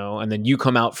mentor, and then you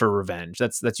come out for revenge.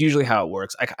 That's usually how it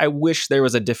works. I wish there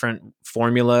was a different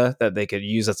formula that they could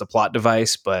use as a plot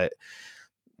device, but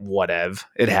whatever.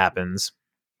 It happens.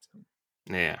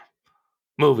 Yeah.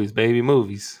 Movies, baby,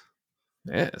 movies.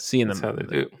 Yeah, see in That's how they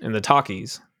do. in the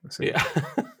talkies. Yeah.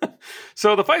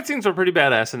 So the fight scenes were pretty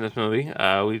badass in this movie.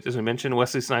 As we mentioned,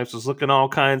 Wesley Snipes was looking all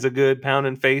kinds of good,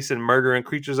 pounding face and murdering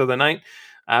creatures of the night.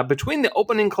 Between the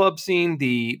opening club scene,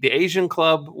 the Asian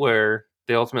club where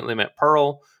they ultimately met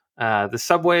Pearl, the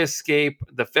subway escape,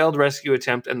 the failed rescue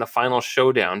attempt, and the final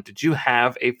showdown, did you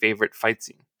have a favorite fight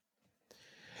scene?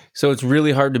 So it's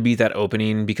really hard to beat that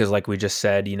opening because, like we just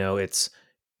said, it's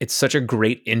such a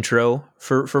great intro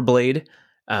for Blade.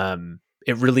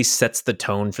 It really sets the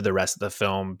tone for the rest of the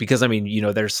film because I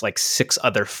mean, there's like 6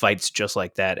 other fights just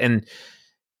like that, and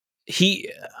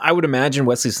I would imagine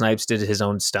Wesley Snipes did his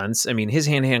own stunts. I mean, his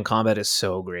hand-to-hand combat is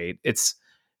so great.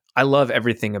 I love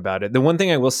everything about it. The one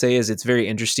thing I will say is it's very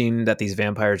interesting that these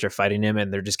vampires are fighting him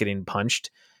and they're just getting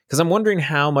punched because I'm wondering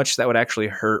how much that would actually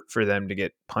hurt for them to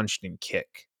get punched and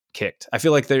kicked. I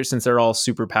feel like since they're all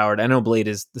super powered. I know Blade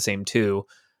is the same too.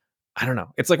 I don't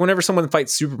know. It's like whenever someone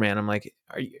fights Superman, I'm like,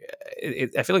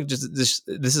 I feel like just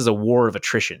this is a war of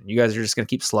attrition. You guys are just gonna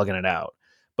keep slugging it out.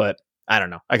 But I don't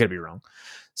know. I could be wrong.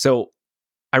 So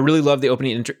I really love the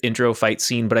opening intro fight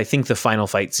scene, but I think the final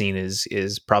fight scene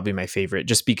is probably my favorite,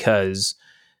 just because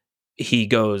he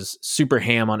goes super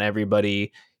ham on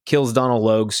everybody, kills Donald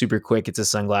Logue super quick, gets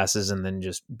his sunglasses, and then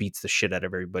just beats the shit out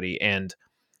of everybody. And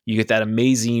you get that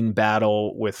amazing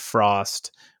battle with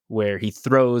Frost where he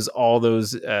throws all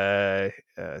those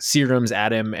serums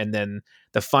at him, and then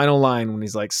the final line when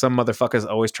he's like, "Some motherfucker's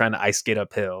always trying to ice skate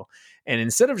uphill," and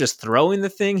instead of just throwing the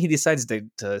thing, he decides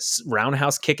to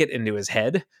roundhouse kick it into his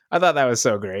head. I thought that was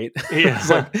so great. It was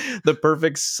Yeah. like the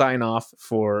perfect sign off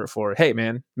for hey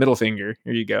man, middle finger,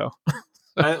 here you go.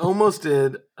 I almost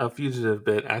did a fugitive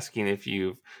bit asking if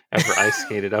you've ever ice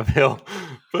skated uphill,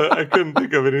 but I couldn't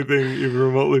think of anything even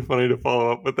remotely funny to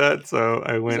follow up with that, so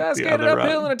I He's went ice the skated other route.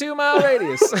 uphill in a 2-mile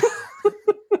radius.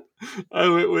 I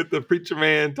went with the preacher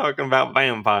man talking about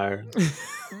vampires.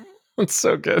 It's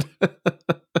so good.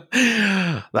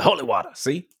 The holy water,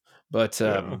 see? But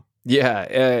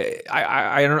Yeah.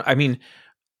 I don't. I mean,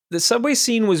 the subway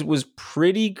scene was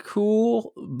pretty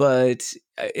cool, but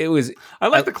it was I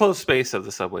like the closed space of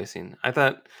the subway scene. I liked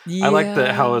how it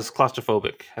yeah, was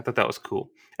claustrophobic. I thought that was cool,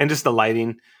 and just the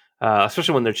lighting,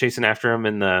 especially when they're chasing after him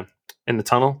in the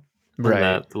tunnel and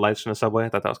right. the lights from the subway. I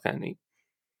thought that was kind of neat.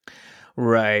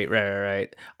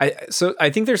 Right. I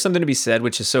think there's something to be said,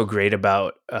 which is so great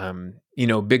about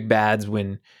big bads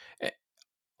when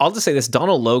I'll just say this: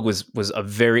 Donald Logue was a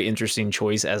very interesting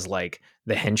choice as like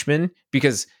the henchman,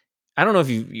 because I don't know if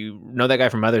you know that guy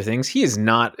from other things. He is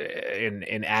not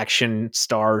an action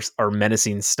star or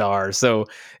menacing star, so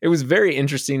it was very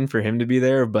interesting for him to be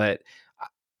there. But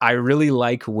I really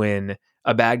like when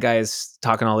a bad guy is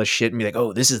talking all this shit and be like,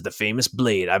 "Oh, this is the famous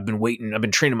blade. I've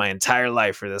been training my entire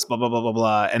life for this." Blah blah blah blah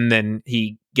blah, and then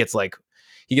he gets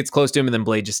close to him, and then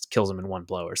Blade just kills him in one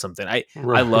blow or something. I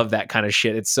Right. love that kind of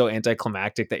shit. It's so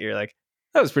anticlimactic that you're like,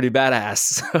 that was pretty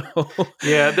badass. So,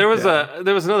 Yeah, there was yeah,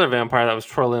 another vampire that was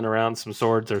twirling around some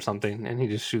swords or something, and he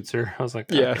just shoots her. I was like,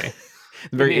 yeah, okay,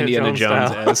 very Indiana Indiana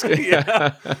Jones Jones style. esque.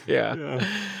 Yeah, Yeah. yeah,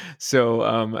 So,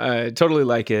 I totally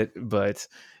like it, but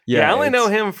yeah. yeah, I only know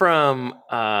it's him from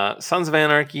Sons of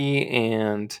Anarchy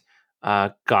and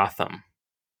Gotham.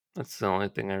 That's the only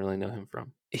thing I really know him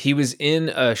from. he was in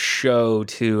a show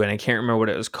too, and I can't remember what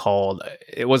it was called.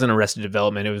 It wasn't Arrested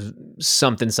Development. It was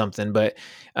something. But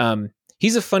um,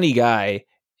 he's a funny guy.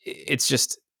 It's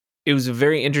just it was a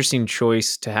very interesting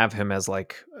choice to have him as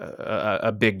like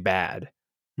a big bad.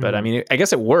 But I Mhm. mean, I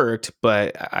guess it worked.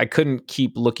 But I couldn't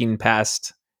keep looking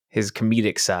past his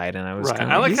comedic side, and I was Right. kind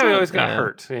of I like, like he's how he not. always got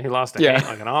hurt. He lost a hand, Yeah,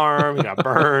 like an arm. He got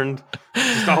burned.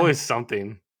 Just always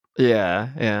something.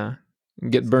 yeah.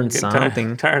 Get So I'm burned getting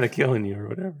something. tired of killing you or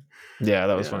whatever. Yeah,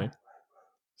 that was Yeah. funny.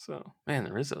 So man,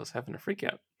 the Rizzo's having a freak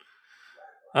out.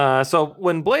 So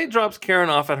when Blade drops Karen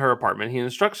off at her apartment, he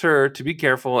instructs her to be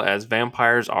careful as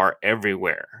vampires are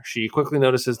everywhere. She quickly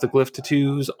notices the glyph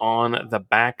tattoos on the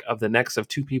back of the necks of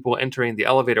two people entering the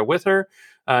elevator with her.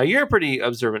 You're a pretty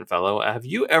observant fellow. Have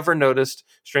you ever noticed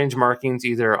strange markings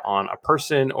either on a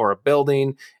person or a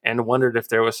building and wondered if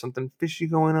there was something fishy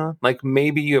going on? Like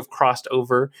maybe you have crossed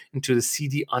over into the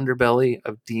seedy underbelly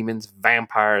of demons,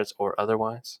 vampires, or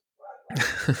otherwise?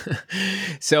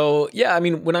 So yeah, I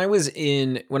mean, when I was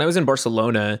in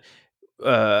Barcelona,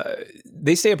 uh,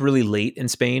 they stay up really late in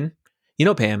Spain. You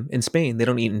know, Pam, in Spain they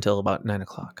don't eat until about 9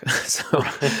 o'clock. So,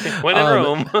 Right. When in um,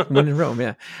 Rome. when in Rome,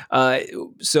 yeah. Uh,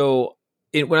 so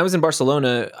when I was in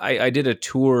Barcelona, I did a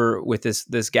tour with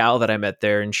this gal that I met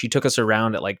there, and she took us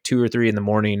around at like 2 or 3 in the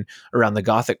morning around the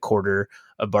Gothic quarter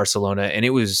of Barcelona, and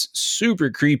it was super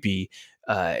creepy.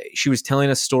 She was telling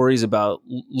us stories about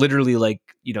literally like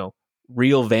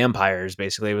real vampires.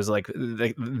 Basically, it was like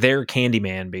their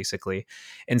Candyman, basically,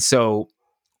 and so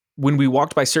when we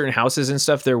walked by certain houses and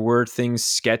stuff, there were things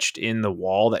sketched in the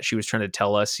wall that she was trying to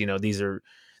tell us, these are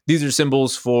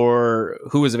symbols for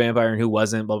who was a vampire and who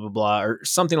wasn't, blah blah blah, or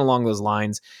something along those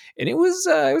lines. And it was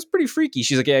pretty freaky.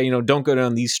 She's like, yeah, don't go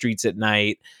down these streets at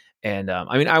night. And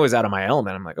I mean, I was out of my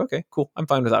element. I'm like, okay, cool, I'm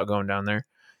fine without going down there.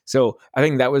 So I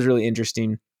think that was really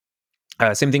interesting.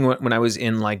 Same thing when I was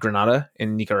in like Granada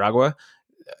in Nicaragua.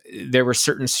 There were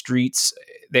certain streets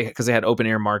because they had open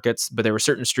air markets, but there were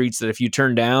certain streets that if you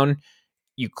turned down,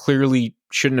 you clearly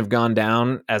shouldn't have gone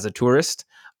down as a tourist.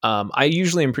 I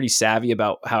usually am pretty savvy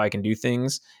about how I can do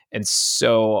things, and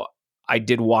so I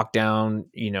did walk down.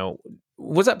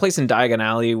 Was that place in Diagon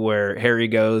Alley where Harry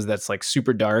goes? That's like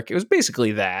super dark. It was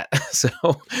basically that. So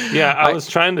Yeah, I I was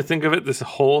trying to think of it this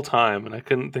whole time, and I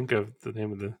couldn't think of the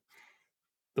name of the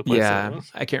place that it Yeah,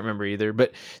 was. I can't remember either.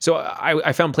 But so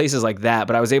I found places like that,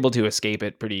 but I was able to escape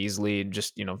it pretty easily.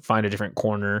 Just find a different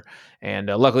corner, and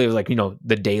luckily it was like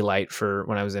the daylight for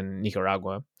when I was in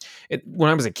Nicaragua. When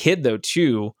I was a kid though,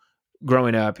 too,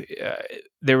 growing up,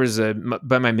 there was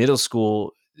by my middle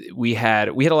school we had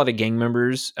a lot of gang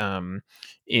members.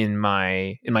 in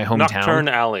my hometown. Nocturne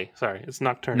Alley. Sorry, it's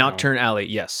Nocturne Alley. Nocturne Alley,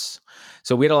 yes.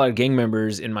 So we had a lot of gang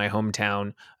members in my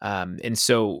hometown, and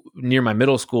so near my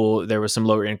middle school, there was some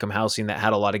lower income housing that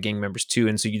had a lot of gang members too.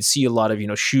 And so you'd see a lot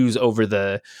of shoes over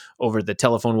the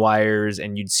telephone wires,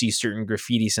 and you'd see certain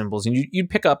graffiti symbols, and you'd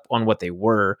pick up on what they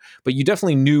were, but you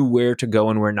definitely knew where to go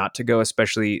and where not to go,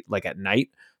 especially like at night.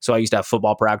 So I used to have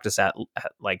football practice at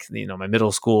like my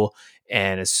middle school,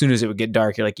 and as soon as it would get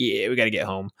dark, you're like, yeah, we got to get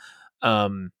home.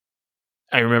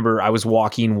 I remember I was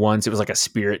walking once. It was like a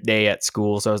spirit day at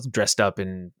school, so I was dressed up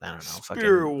in, I don't know,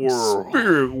 Spirit world.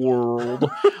 Spirit world.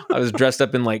 I was dressed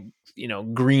up in like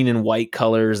green and white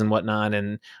colors and whatnot,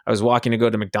 and I was walking to go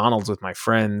to McDonald's with my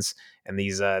friends, and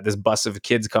this bus of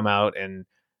kids come out, and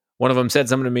one of them said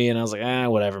something to me, and I was like,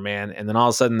 whatever, man. And then all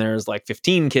of a sudden, there's like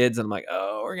 15 kids, and I'm like,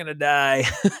 oh, we're gonna die.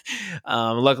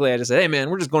 Luckily, I just said, hey, man,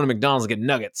 we're just going to McDonald's to get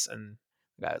nuggets, and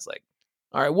the guy was like,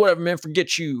 all right, whatever, man,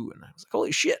 forget you. And I was like,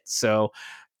 holy shit. So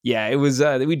yeah, it was,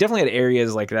 we definitely had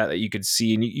areas like that you could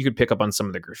see, and you could pick up on some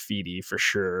of the graffiti for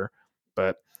sure,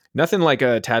 but nothing like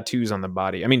tattoos on the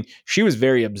body. I mean, she was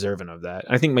very observant of that.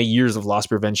 I think my years of loss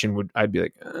prevention I'd be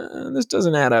like, this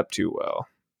doesn't add up too well.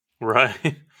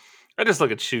 Right. I just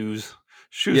look at shoes.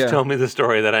 Shoes tell me the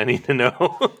story that I need to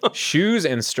know. Shoes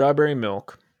and strawberry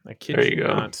milk. I kid you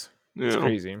not. It's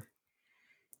crazy.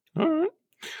 All right.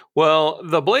 Well,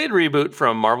 the Blade reboot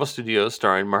from Marvel Studios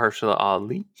starring Mahershala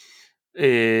Ali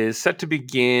is set to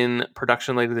begin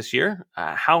production later this year.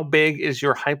 How big is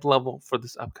your hype level for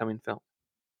this upcoming film?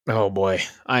 Oh boy,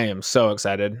 I am so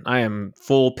excited. I am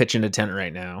full pitch into tent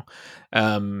right now.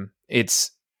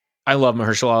 I love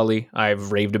Mahershala Ali.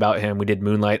 I've raved about him. We did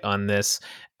Moonlight on this.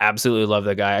 Absolutely love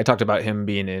the guy. I talked about him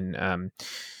being in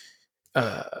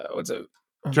what's it?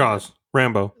 Jaws,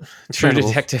 Rambo, True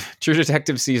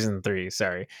Detective season 3.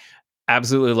 Sorry.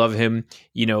 Absolutely love him.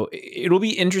 It'll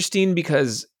be interesting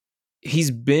because he's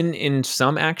been in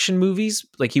some action movies,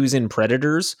 like he was in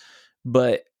Predators,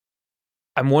 but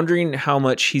I'm wondering how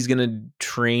much he's going to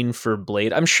train for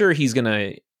Blade. I'm sure he's going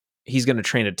to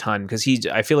train a ton because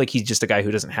I feel like he's just a guy who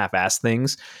doesn't half-ass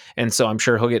things. And so I'm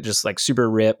sure he'll get just like super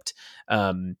ripped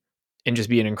and just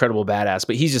be an incredible badass.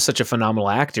 But he's just such a phenomenal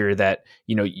actor that,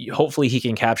 hopefully he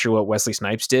can capture what Wesley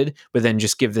Snipes did, but then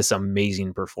just give this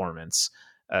amazing performance.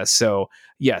 So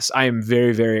yes, I am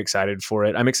very, very excited for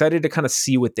it. I'm excited to kind of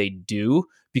see what they do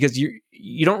because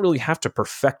you don't really have to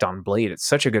perfect on Blade. It's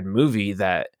such a good movie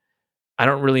that I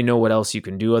don't really know what else you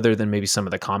can do other than maybe some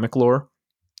of the comic lore.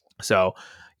 So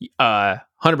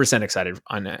 100% excited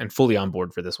and fully on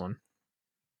board for this one.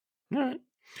 All right.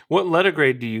 What letter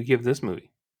grade do you give this movie?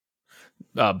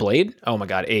 Blade? Oh my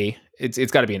God, A.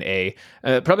 It's got to be an A.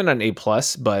 Probably not an A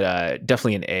plus, but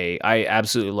definitely an A. I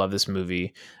absolutely love this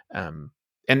movie. And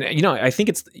I think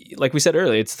it's like we said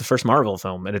earlier, it's the first Marvel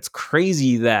film, and it's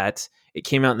crazy that it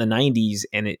came out in the 90s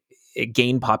and it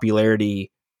gained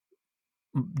popularity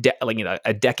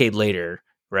a decade later,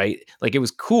 right? Like it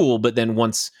was cool, but then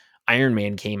once Iron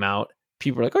Man came out,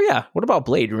 people were like, "Oh yeah, what about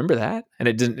Blade? Remember that?" And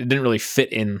it didn't really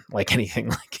fit in like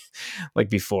anything like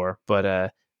before. But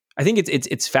I think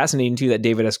it's fascinating too that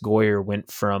David S. Goyer went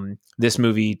from this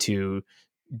movie to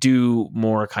do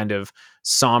more kind of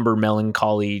somber,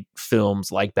 melancholy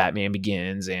films like Batman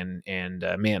Begins and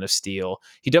Man of Steel.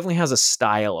 He definitely has a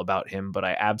style about him, but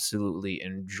I absolutely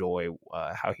enjoy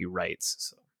how he writes.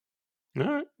 So. All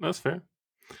right, that's fair.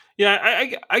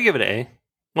 Yeah, I give it an A,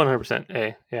 100%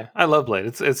 A. Yeah, I love Blade.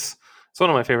 It's one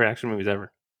of my favorite action movies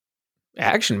ever.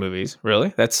 Action movies,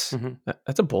 really? That's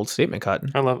a bold statement,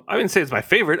 Cotton. I didn't say it's my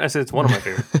favorite. I said it's one of my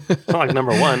favorite. It's not like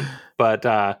number one, but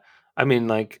I mean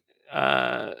like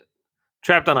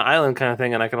trapped on an island kind of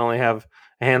thing, and I can only have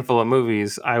a handful of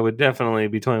movies. I would definitely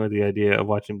be toying with the idea of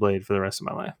watching Blade for the rest of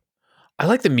my life. I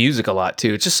like the music a lot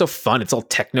too. It's just so fun. It's all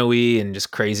techno-y and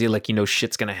just crazy. Like,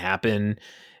 shit's going to happen,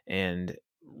 and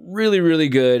really, really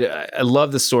good. I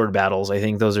love the sword battles. I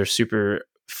think those are super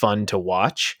fun to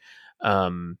watch.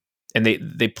 And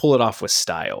they pull it off with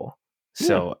style.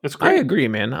 So it's great. I agree,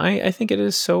 man. I think it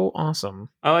is so awesome.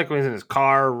 I like when he's in his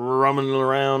car rumbling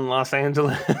around Los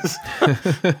Angeles.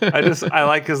 I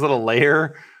like his little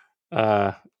lair.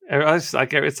 It's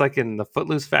like in the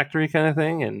Footloose factory kind of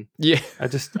thing, and yeah, I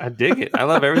dig it. I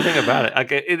love everything about it.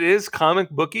 Like it is comic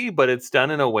booky, but it's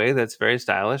done in a way that's very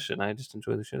stylish, and I just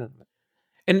enjoy the shit out of it.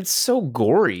 And it's so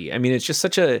gory. I mean, it's just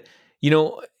such a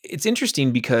it's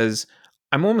interesting because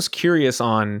I'm almost curious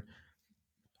on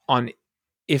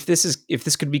if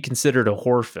this could be considered a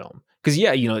horror film, because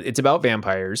it's about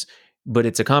vampires, but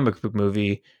it's a comic book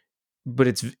movie, but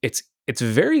it's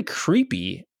very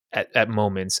creepy at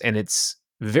moments, and it's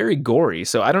very gory.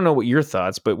 So I don't know what your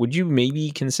thoughts, but would you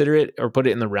maybe consider it or put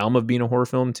it in the realm of being a horror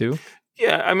film too?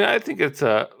 Yeah, I mean, I think it's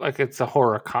a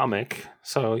horror comic,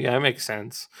 so yeah, it makes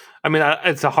sense. I mean,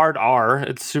 it's a hard R.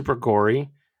 It's super gory.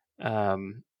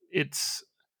 It's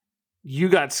you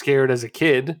got scared as a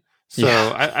kid, so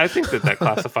Yeah. I think that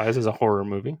classifies as a horror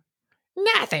movie.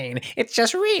 Nothing. It's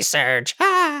just research.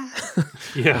 Ah.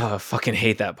 Yeah, Oh, I fucking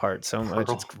hate that part so much.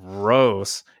 It's Pearl.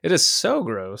 gross. It is so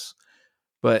gross.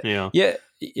 But Yeah, yeah,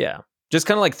 yeah. Just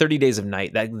kind of like 30 Days of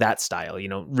Night, that style,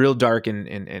 real dark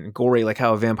and gory, like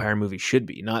how a vampire movie should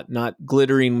be. Not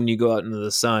glittering when you go out into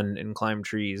the sun and climb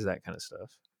trees, that kind of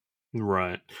stuff.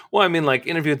 right. Well, I mean, like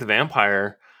Interview with the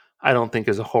Vampire, I don't think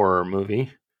is a horror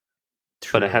movie,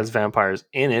 but it True. has vampires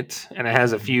in it, and it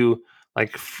has a Mhm. few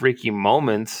like freaky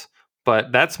moments.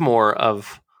 But that's more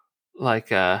of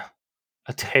like a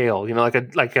tale,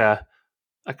 like a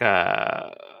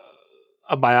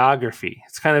biography.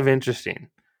 It's kind of interesting.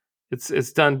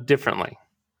 It's done differently.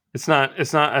 It's not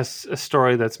a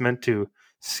story that's meant to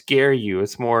scare you.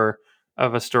 It's more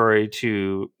of a story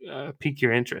to pique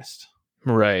your interest.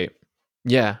 Right.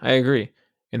 Yeah, I agree.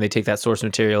 And they take that source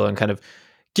material and kind of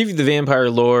give you the vampire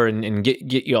lore and get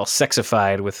you all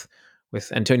sexified with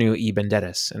Antonio E.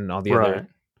 Banderas and all the other Right.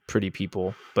 pretty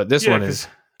people. But this Yeah, one because is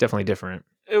definitely different.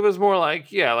 it was more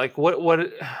like, yeah, like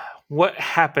what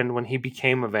happened when he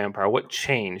became a vampire? What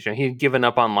changed? You know, he'd given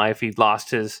up on life. He'd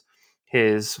lost his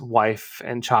wife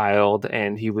and child,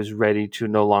 and he was ready to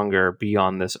no longer be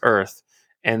on this earth.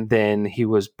 And then he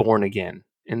was born again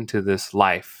into this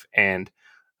life. And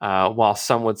while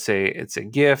some would say it's a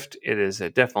gift, it is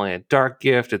definitely a dark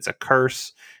gift. It's a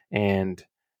curse, and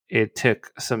it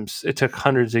took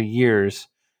hundreds of years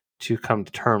to come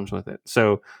to terms with it.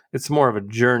 So it's more of a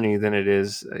journey than it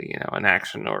is, an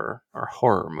action or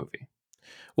horror movie.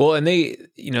 Well, and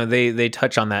they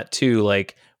touch on that too,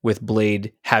 like with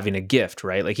Blade having a gift,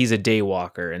 right? Like he's a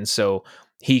daywalker, and so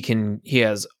he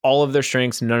has all of their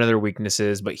strengths, none of their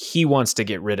weaknesses, but he wants to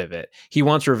get rid of it. He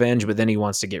wants revenge, but then he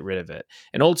wants to get rid of it.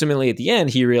 And ultimately, at the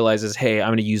end, he realizes, hey, I'm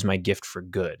going to use my gift for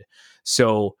good.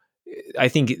 So I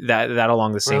think that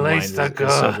along the same Release lines the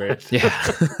is so great. good. Yeah,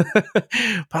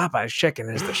 Popeye's chicken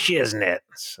is the shiznit.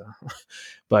 So.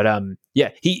 But yeah,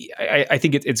 I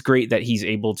think it's great that he's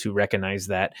able to recognize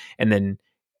that and then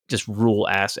just rule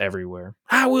ass everywhere.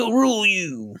 I will rule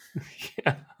you.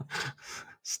 Yeah.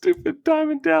 Stupid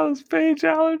Diamond Dallas Page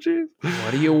allergies.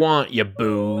 What do you want, you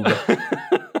boob?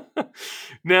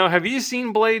 Now, have you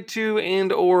seen Blade 2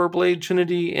 and or Blade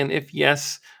Trinity? And if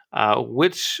yes,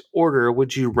 which order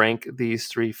would you rank these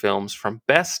three films from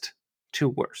best to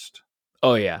worst?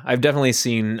 Oh yeah, I've definitely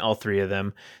seen all three of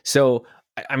them. So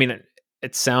I mean,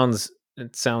 it sounds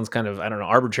kind of, I don't know,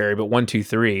 arbitrary, but one, two,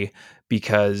 three,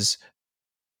 because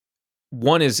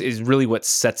one is really what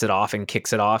sets it off and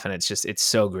kicks it off, and it's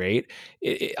so great.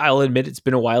 I'll admit it's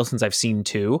been a while since I've seen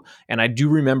two, and I do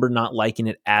remember not liking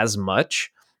it as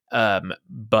much.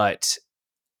 But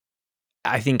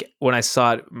I think when I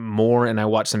saw it more and I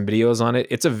watched some videos on it,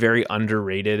 it's a very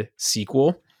underrated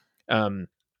sequel. Um,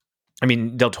 I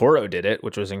mean, Del Toro did it,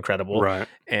 which was incredible, Right.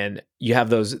 and you have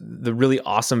the really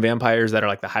awesome vampires that are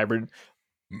like the hybrid.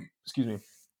 Excuse me,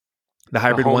 the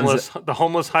hybrid ones. The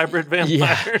homeless hybrid Yeah,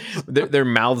 vampires. their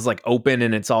mouths like open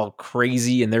and it's all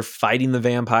crazy, and they're fighting the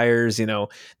vampires. The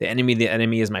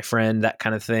enemy is my friend, that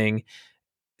kind of thing.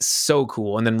 So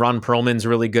cool. And then Ron Perlman's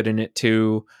really good in it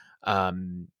too.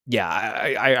 Yeah,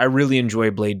 I really enjoy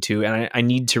Blade 2, and I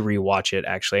need to rewatch it.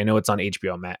 Actually, I know it's on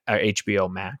HBO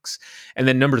Max. And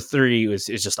then number three is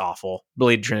just awful.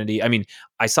 Blade Trinity. I mean,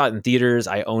 I saw it in theaters.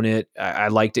 I own it. I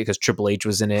liked it because Triple H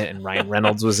was in it and Ryan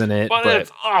Reynolds was in it. But But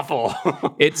it's awful.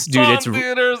 it's It's dude, on it's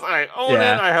theaters. I own it.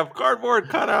 yeah, I have cardboard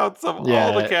cutouts of all the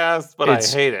yeah. cast, but I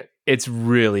It's hate it. it's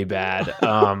really bad.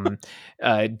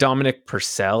 Dominic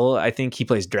Purcell, I think he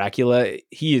plays Dracula.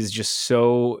 He is just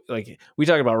so, like, we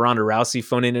talk about Ronda Rousey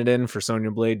phoning it in for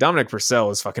Sonya Blade. Dominic Purcell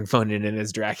is fucking phoning it in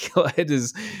as Dracula. It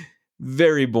is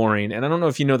very boring, and I don't know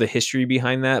if you know the history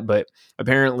behind that, but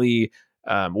apparently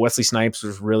Wesley Snipes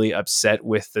was really upset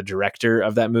with the director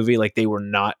of that movie. Like they were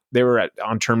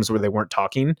on terms where they weren't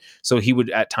talking, so he would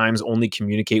at times only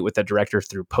communicate with the director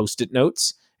through post-it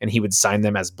notes, and he would sign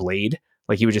them as Blade.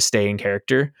 Like he would just stay in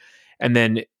character. And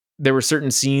then there were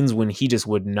certain scenes when he just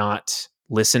would not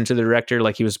listen to the director.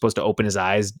 Like he was supposed to open his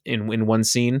eyes in one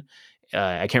scene.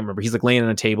 I can't remember. He's like laying on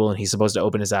a table and he's supposed to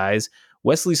open his eyes.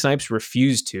 Wesley Snipes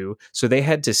refused to, so they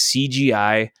had to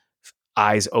CGI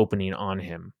eyes opening on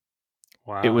him. It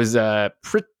Wow. was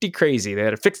pretty crazy. They had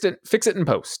to fix it in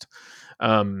post.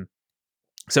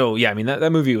 So yeah, I mean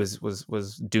that movie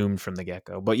was doomed from the get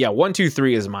go. But yeah, one, two,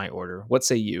 three is my order. What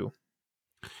say you?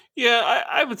 Yeah,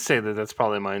 I would say that that's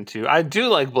probably mine too. I do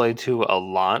like Blade 2 a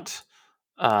lot.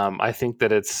 I think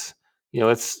that it's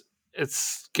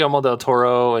Guillermo del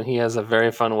Toro, and he has a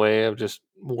very fun way of just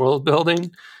world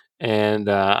building, and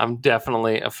I'm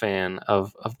definitely a fan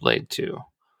of Blade 2.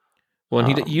 Well,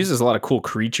 and he Um, uses a lot of cool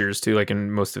creatures too, like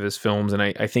in most of his films. And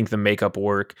I think the makeup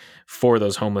work for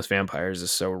those homeless vampires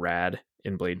is so rad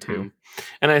in Blade 2. mhm.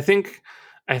 And I think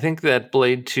that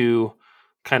Blade 2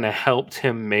 kind of helped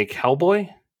him make Hellboy.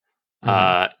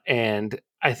 Hmm. And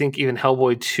I think even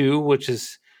Hellboy 2, which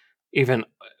is even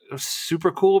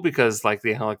super cool because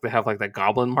they have like that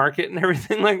goblin market and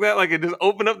everything like that. Like it just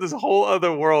opened up this whole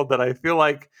other world that I feel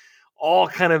like all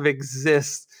kind of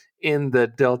exists in the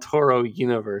Del Toro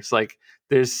universe. Like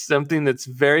there's something that's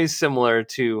very similar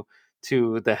to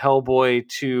the Hellboy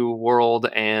 2 world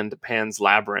and Pan's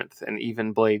Labyrinth and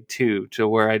even Blade 2, to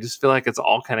where I just feel like it's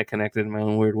all kind of connected in my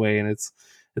own weird way, and it's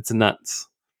nuts.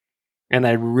 And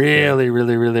I Yeah. really,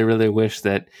 really, really, really wish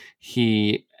that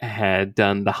he had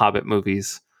done the Hobbit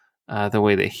movies the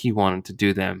way that he wanted to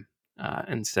do them,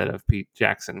 instead of Pete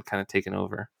Jackson kind of taking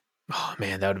over. Oh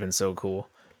man, that would have been so cool.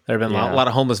 There have been a Yeah, lot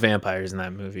of homeless vampires in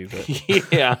that movie, but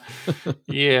yeah,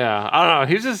 yeah. I don't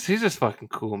know. He's just fucking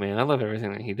cool, man. I love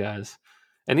everything that he does,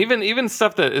 and even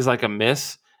stuff that is like a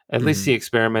miss. At least he Mhm.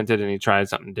 experimented and he tried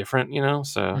something different,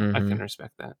 So I can Mhm.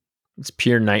 respect that. It's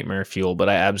pure nightmare fuel, but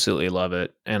I absolutely love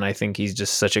it, and I think he's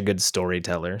just such a good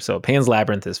storyteller. So Pan's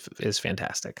Labyrinth is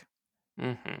fantastic.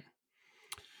 Hmm.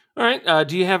 All right.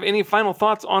 Do you have any final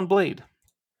thoughts on Blade?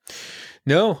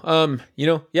 No,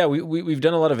 yeah, we've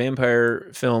done a lot of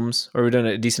vampire films, or we've done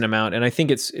a decent amount, and I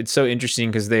think it's so interesting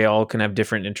because they all can have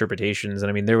different interpretations. And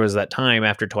I mean, there was that time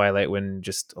after Twilight when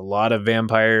just a lot of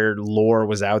vampire lore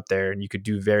was out there, and you could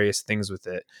do various things with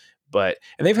it. And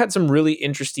they've had some really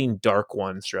interesting dark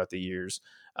ones throughout the years.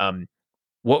 Um,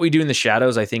 what We Do in the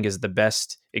Shadows, I think, is the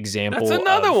best That's example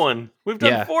another of one. We've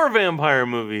done yeah, 4 vampire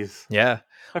movies. yeah.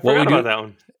 I What we forgot about do that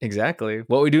one. exactly.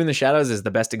 What We Do in the Shadows is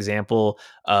the best example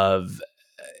of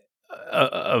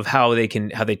how they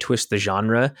twist the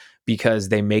genre because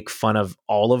they make fun of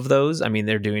all of those. I mean,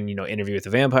 they're doing Interview with the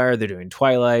Vampire, they're doing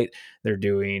Twilight, they're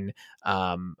doing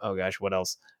oh gosh, what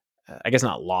else? I guess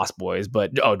not Lost Boys,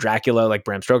 but Dracula, like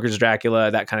Bram Stoker's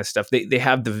Dracula, that kind of stuff. They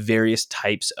have the various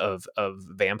types of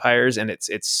vampires, and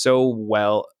it's so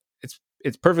well,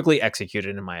 it's perfectly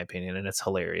executed in my opinion, and it's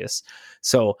hilarious.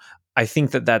 So I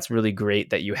think that that's really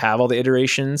great that you have all the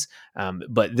iterations.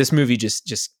 But this movie just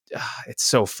it's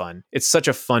so fun. It's such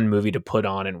a fun movie to put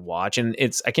on and watch, and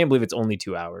I can't believe it's only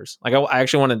 2 hours. Like I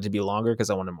actually wanted it to be longer because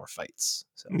I wanted more fights.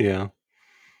 So Yeah.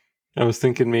 I was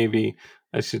thinking maybe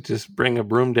I should just bring a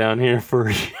broom down here for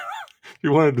you.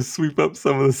 You wanted to sweep up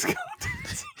some of the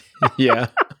skeletons. yeah.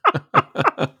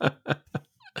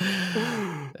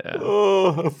 Yeah.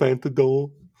 Oh, a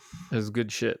Fantadol. It was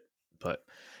good shit. But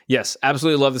yes,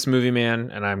 absolutely love this movie,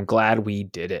 man, and I'm glad we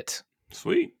did it.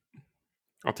 Sweet.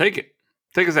 I'll take it.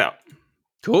 Take us out.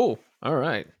 Cool. All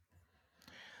right.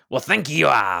 Well, thank you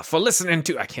for listening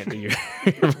to. I can't do your,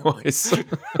 your voice.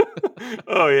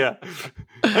 Oh yeah.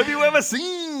 Have you ever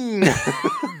seen?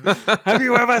 Have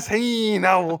you ever seen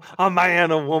a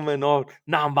man, a woman, or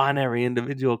non-binary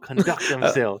individual conduct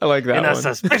themselves I like that in a one.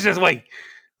 suspicious way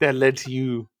that led to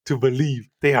you to believe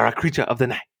they are a creature of the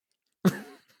night?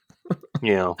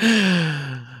 Yeah.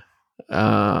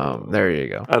 There you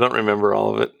go. I don't remember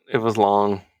all of it. It was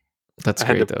long. That's I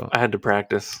had great, to though. I had to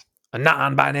practice. A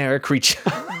non-binary creature.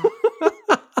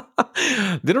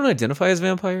 They don't identify as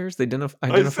vampires. They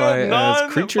identify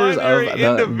as creatures of non-binary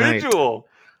the night. individual.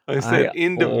 I said I love it.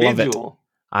 individual.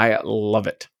 I love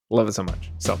it. Love it so much.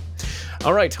 So,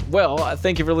 all right. Well,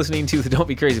 thank you for listening to the Don't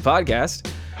Be Crazy podcast.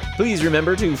 Please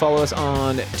remember to follow us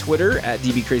on Twitter at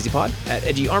DBCrazyPod, at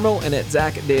EdgyArmo, and at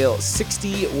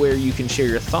ZachDale60, where you can share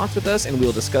your thoughts with us and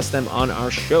we'll discuss them on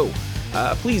our show.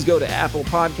 Please go to Apple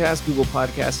Podcasts, Google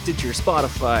Podcasts, Stitcher,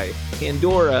 Spotify,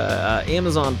 Pandora,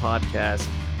 Amazon Podcasts.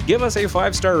 Give us a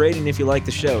 5-star rating if you like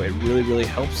the show. It really, really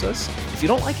helps us. If you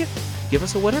don't like it, give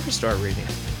us a whatever star rating.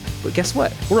 But guess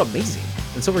what? We're amazing,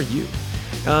 and so are you.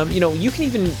 You can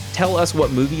even tell us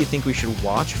what movie you think we should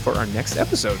watch for our next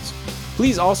episodes.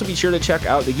 Please also be sure to check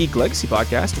out the Geek Legacy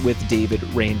podcast with David,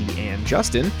 Randy, and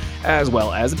Justin, as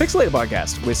well as the Pixelated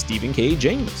podcast with Stephen K.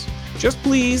 James. Just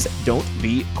please don't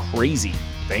be crazy.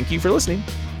 Thank you for listening.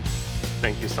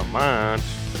 Thank you so much.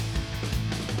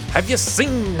 Have you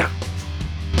seen